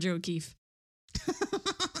very Georgia O'Keeffe.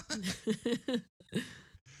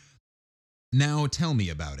 Now tell me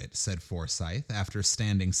about it, said Forsyth, after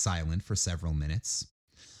standing silent for several minutes.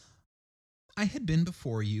 I had been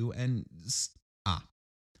before you and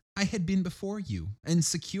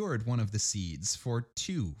secured one of the seeds, for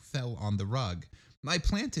 2 fell on the rug. I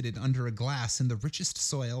planted it under a glass in the richest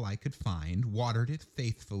soil I could find, watered it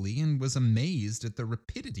faithfully, and was amazed at the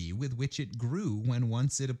rapidity with which it grew when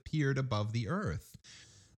once it appeared above the earth.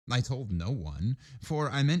 I told no one,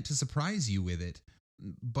 for I meant to surprise you with it.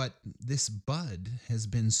 But this bud has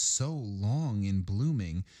been so long in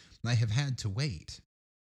blooming, I have had to wait.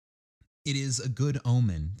 It is a good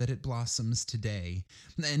omen that it blossoms today,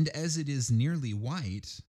 and as it is nearly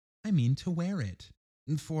white, I mean to wear it,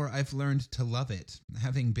 for I've learned to love it,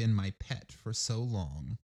 having been my pet for so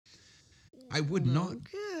long. I would not...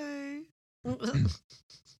 Okay.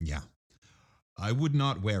 Yeah. I would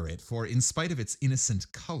not wear it, for in spite of its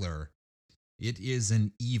innocent color, it is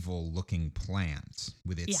an evil-looking plant,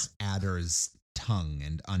 with its adder's tongue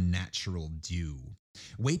and unnatural dew.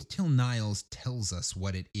 Wait till Niles tells us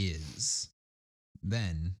what it is.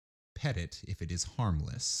 Then pet it if it is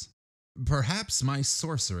harmless. Perhaps my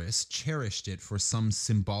sorceress cherished it for some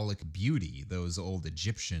symbolic beauty. Those old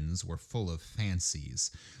Egyptians were full of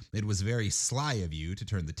fancies. It was very sly of you to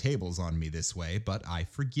turn the tables on me this way, but I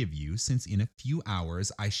forgive you, since in a few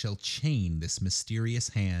hours I shall chain this mysterious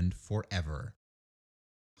hand forever.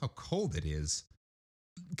 How cold it is.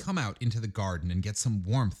 Come out into the garden and get some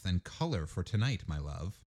warmth and color for tonight, my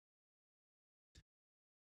love.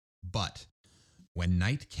 But when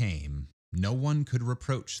night came, no one could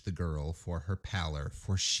reproach the girl for her pallor,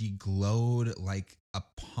 for she glowed like a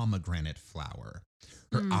pomegranate flower.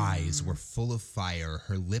 Her eyes were full of fire,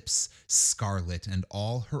 her lips scarlet, and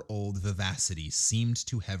all her old vivacity seemed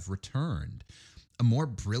to have returned. A more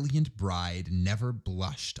brilliant bride never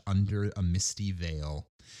blushed under a misty veil.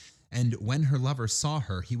 And when her lover saw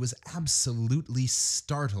her, he was absolutely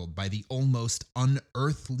startled by the almost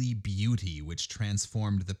unearthly beauty which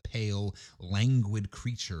transformed the pale, languid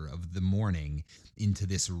creature of the morning into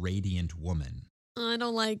this radiant woman. I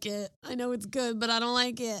don't like it. I know it's good, but I don't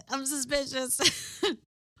like it. I'm suspicious.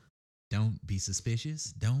 Don't be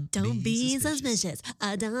suspicious. Don't be suspicious. suspicious.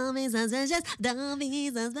 Don't be suspicious. Don't be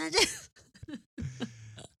suspicious.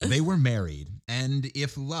 They were married, and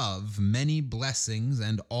if love, many blessings,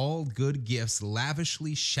 and all good gifts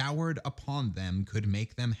lavishly showered upon them could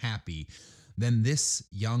make them happy, then this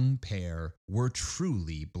young pair were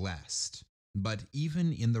truly blessed. But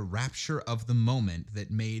even in the rapture of the moment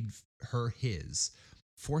that made her his,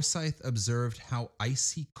 Forsyth observed how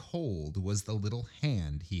icy cold was the little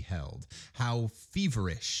hand he held, how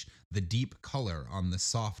feverish the deep color on the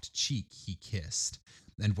soft cheek he kissed,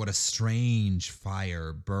 and what a strange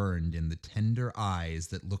fire burned in the tender eyes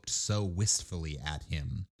that looked so wistfully at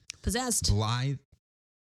him. Possessed.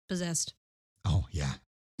 Possessed. Oh, yeah.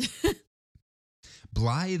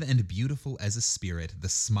 Blithe and beautiful as a spirit, the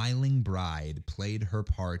smiling bride played her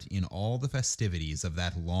part in all the festivities of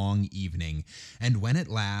that long evening, and when at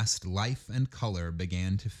last life and color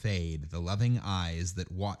began to fade, the loving eyes that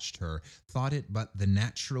watched her thought it but the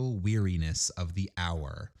natural weariness of the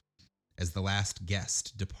hour. As the last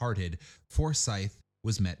guest departed, Forsyth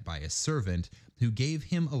was met by a servant who gave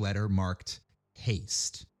him a letter marked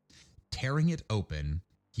 "Haste." Tearing it open,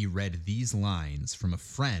 he read these lines from a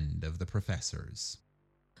friend of the professor's.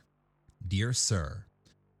 Dear Sir,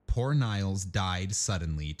 poor Niles died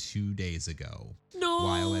suddenly 2 days ago No.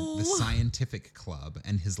 while at the scientific club,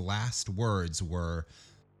 and his last words were,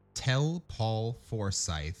 "Tell Paul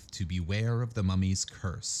Forsyth to beware of the mummy's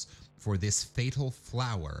curse, for this fatal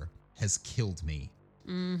flower has killed me."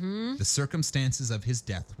 The circumstances of his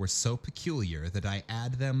death were so peculiar that I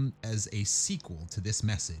add them as a sequel to this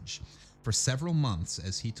message. For several months,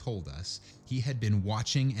 as he told us, he had been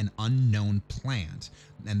watching an unknown plant,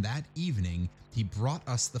 and that evening he brought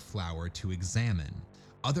us the flower to examine.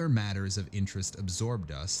 Other matters of interest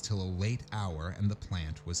absorbed us till a late hour, and the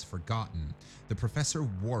plant was forgotten. The professor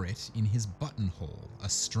wore it in his buttonhole, a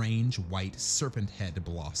strange white serpent-head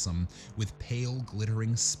blossom with pale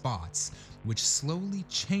glittering spots, which slowly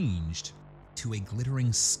changed to a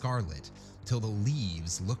glittering scarlet till the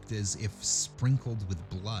leaves looked as if sprinkled with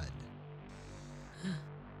blood.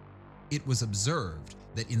 It was observed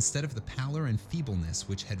that instead of the pallor and feebleness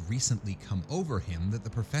which had recently come over him, that the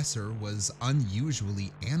professor was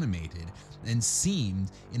unusually animated and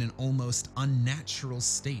seemed in an almost unnatural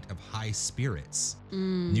state of high spirits.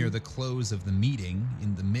 Near the close of the meeting,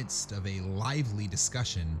 in the midst of a lively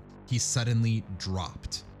discussion, he suddenly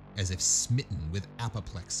dropped, as if smitten with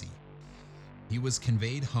apoplexy. He was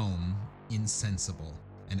conveyed home insensible,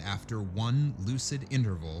 and after one lucid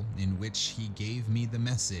interval in which he gave me the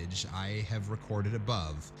message I have recorded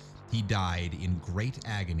above, he died in great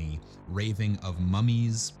agony, raving of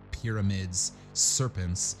mummies, pyramids,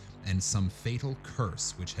 serpents, and some fatal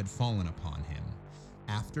curse which had fallen upon him.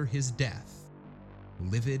 After his death,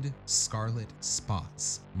 livid scarlet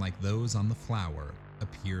spots, like those on the flower,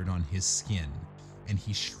 appeared on his skin, and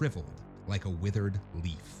he shriveled like a withered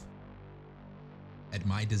leaf. At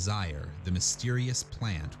my desire, the mysterious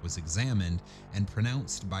plant was examined and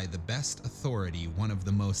pronounced by the best authority one of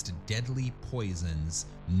the most deadly poisons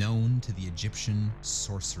known to the Egyptian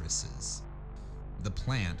sorceresses. The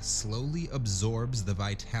plant slowly absorbs the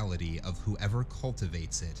vitality of whoever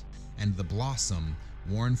cultivates it, and the blossom,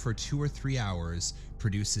 worn for 2 or 3 hours,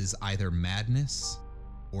 produces either madness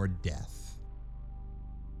or death.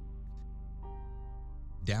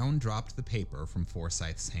 Down dropped the paper from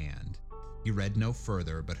Forsyth's hand. He read no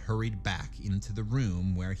further, but hurried back into the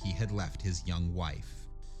room where he had left his young wife.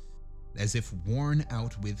 As if worn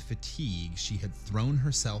out with fatigue, she had thrown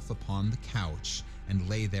herself upon the couch and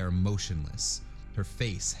lay there motionless, her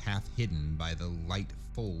face half hidden by the light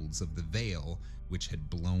folds of the veil which had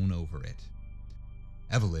blown over it.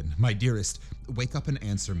 "Evelyn, my dearest, wake up and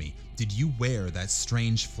answer me. Did you wear that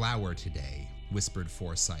strange flower today?" whispered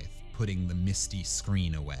Forsyth, putting the misty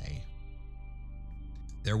screen away.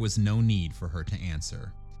 There was no need for her to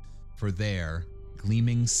answer, for there,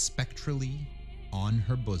 gleaming spectrally on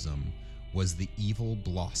her bosom, was the evil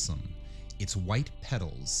blossom, its white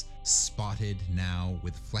petals spotted now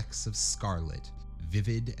with flecks of scarlet,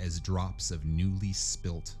 vivid as drops of newly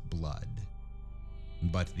spilt blood.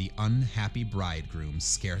 But the unhappy bridegroom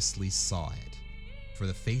scarcely saw it, for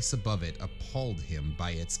the face above it appalled him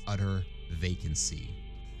by its utter vacancy.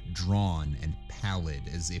 Drawn and pallid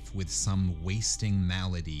as if with some wasting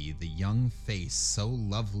malady, the young face so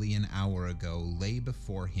lovely an hour ago lay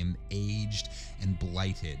before him aged and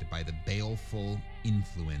blighted by the baleful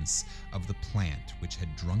influence of the plant which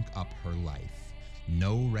had drunk up her life.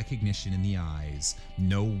 No recognition in the eyes,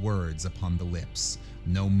 no words upon the lips,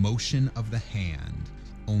 no motion of the hand,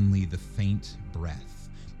 only the faint breath,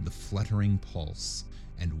 the fluttering pulse,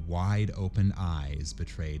 and wide open eyes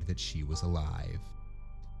betrayed that she was alive.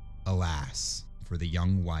 Alas, for the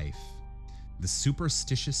young wife, The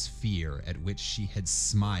superstitious fear at which she had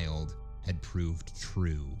smiled had proved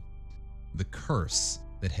true. The curse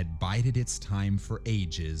that had bided its time for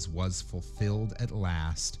ages was fulfilled at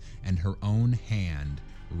last, and her own hand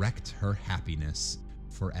wrecked her happiness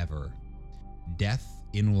forever. Death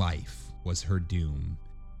in life was her doom,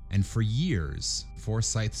 and for years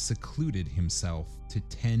Forsyth secluded himself to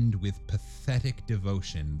tend with pathetic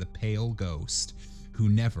devotion the pale ghost who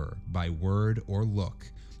never, by word or look,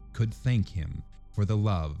 could thank him for the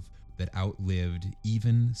love that outlived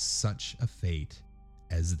even such a fate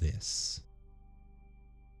as this.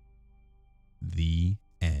 The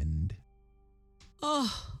end.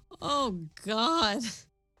 Oh God.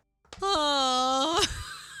 Oh.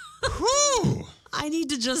 Whew! I need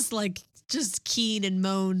to just keen and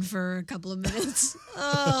moan for a couple of minutes.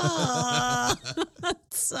 Oh,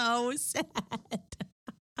 that's so sad.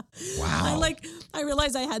 Wow. I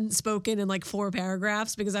realized I hadn't spoken in like 4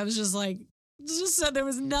 paragraphs because I was just so there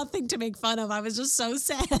was nothing to make fun of. I was just so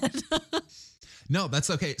sad. No,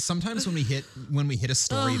 that's okay. Sometimes when we hit a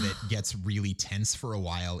story that gets really tense for a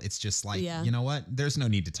while, it's just like, you know what? There's no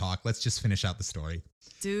need to talk. Let's just finish out the story.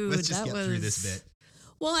 Dude, let's just get through this bit.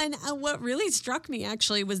 Well, and what really struck me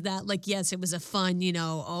actually was that, like, yes, it was a fun,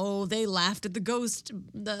 they laughed at the ghost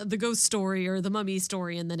story or the mummy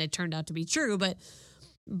story, and then it turned out to be true. But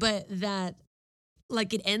that,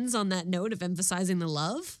 like, it ends on that note of emphasizing the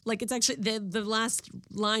love. Like, it's actually the last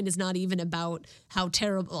line is not even about how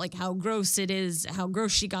terrible, like how gross it is, how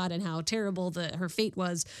gross she got, and how terrible her fate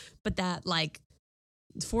was, very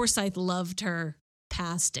Forsyth loved her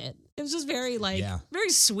past it. It was just very very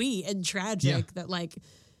sweet and tragic that like,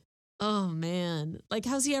 oh man, like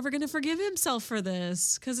how's he ever going to forgive himself for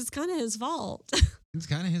this? Because it's kind of his fault. It's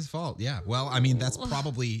kind of his fault. Yeah. Well, I mean, that's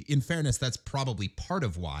probably, in fairness, that's probably part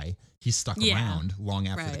of why he stuck around long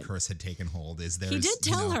after the curse had taken hold. He did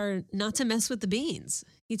tell her not to mess with the beans.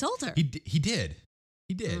 He told her. He did.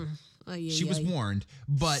 She was warned,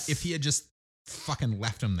 but if he had just fucking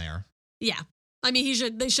left him there. Yeah. I mean,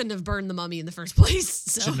 they shouldn't have burned the mummy in the first place.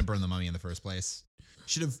 So. Shouldn't have burned the mummy in the first place.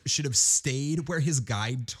 Should have stayed where his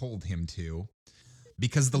guide told him to,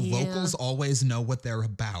 because the locals always know what they're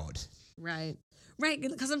about. Right. Right,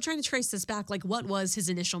 because I'm trying to trace this back. Like, what was his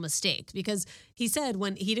initial mistake? Because he said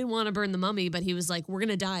when he didn't want to burn the mummy, but he was like, we're going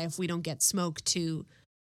to die if we don't get smoke to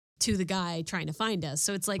the guy trying to find us.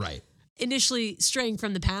 So it's like initially straying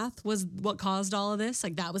from the path was what caused all of this.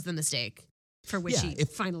 Like, that was the mistake for which he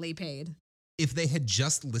finally paid. If they had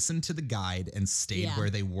just listened to the guide and stayed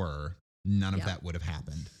where they were, none of that would have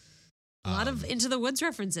happened. A lot of Into the Woods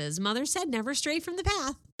references. Mother said never stray from the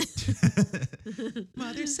path.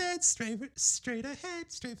 Mother said straight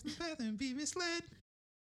ahead, straight from the path and be misled.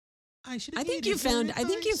 I think you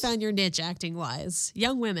found your niche acting wise.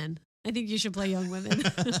 Young women. I think you should play young women.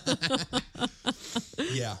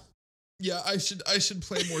 Yeah. Yeah, I should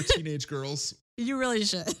play more teenage girls. You really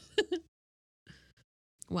should.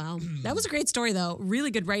 Wow. That was a great story though.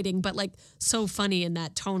 Really good writing, but like so funny in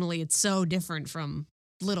that tonally it's so different from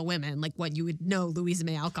Little Women, like what you would know Louisa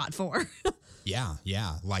May Alcott for. Yeah.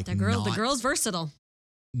 Like the girl's versatile.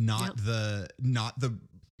 Not the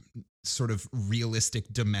sort of realistic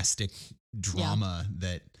domestic drama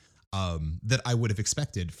that I would have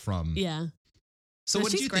expected from. Yeah. So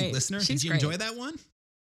what did you think, listener? Did you enjoy that one?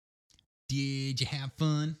 Did you have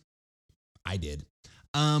fun? I did.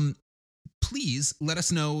 Please let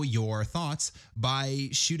us know your thoughts by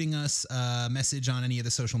shooting us a message on any of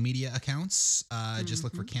the social media accounts. Just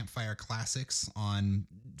look for Campfire Classics on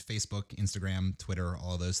Facebook, Instagram, Twitter,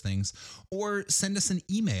 all of those things. Or send us an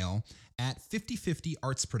email at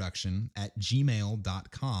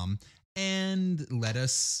 5050artsproduction@gmail.com and let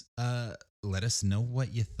us know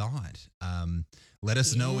what you thought. Let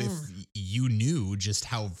us know if you knew just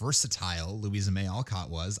how versatile Louisa May Alcott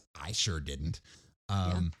was. I sure didn't.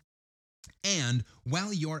 And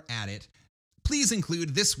while you're at it, please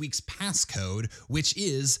include this week's passcode, which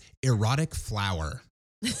is erotic flower.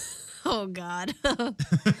 Oh, God.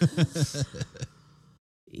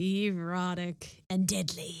 Erotic and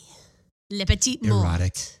deadly. Le petit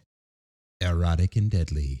mort. Erotic and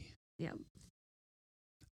deadly. Yep.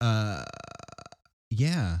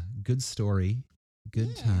 Yeah, good story.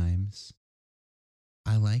 Good times.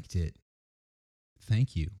 I liked it.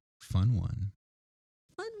 Thank you. Fun one.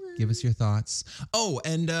 Give us your thoughts. Oh,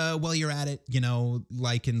 and while you're at it,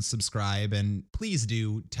 like and subscribe, and please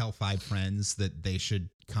do tell 5 friends that they should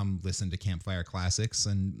come listen to Campfire Classics,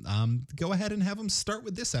 and go ahead and have them start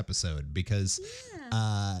with this episode because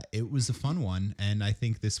it was a fun one, and I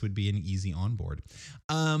think this would be an easy onboard.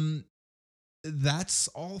 That's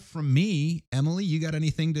all from me. Emily, you got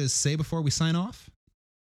anything to say before we sign off?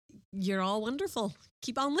 You're all wonderful.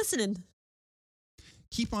 Keep on listening.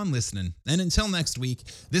 Keep on listening. And until next week,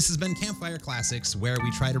 this has been Campfire Classics, where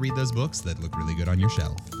we try to read those books that look really good on your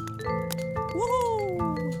shelf.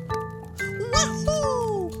 Woohoo!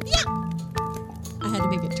 Woohoo! Yeah! I had to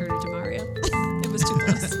make it turn into Mario. It was too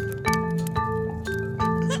close.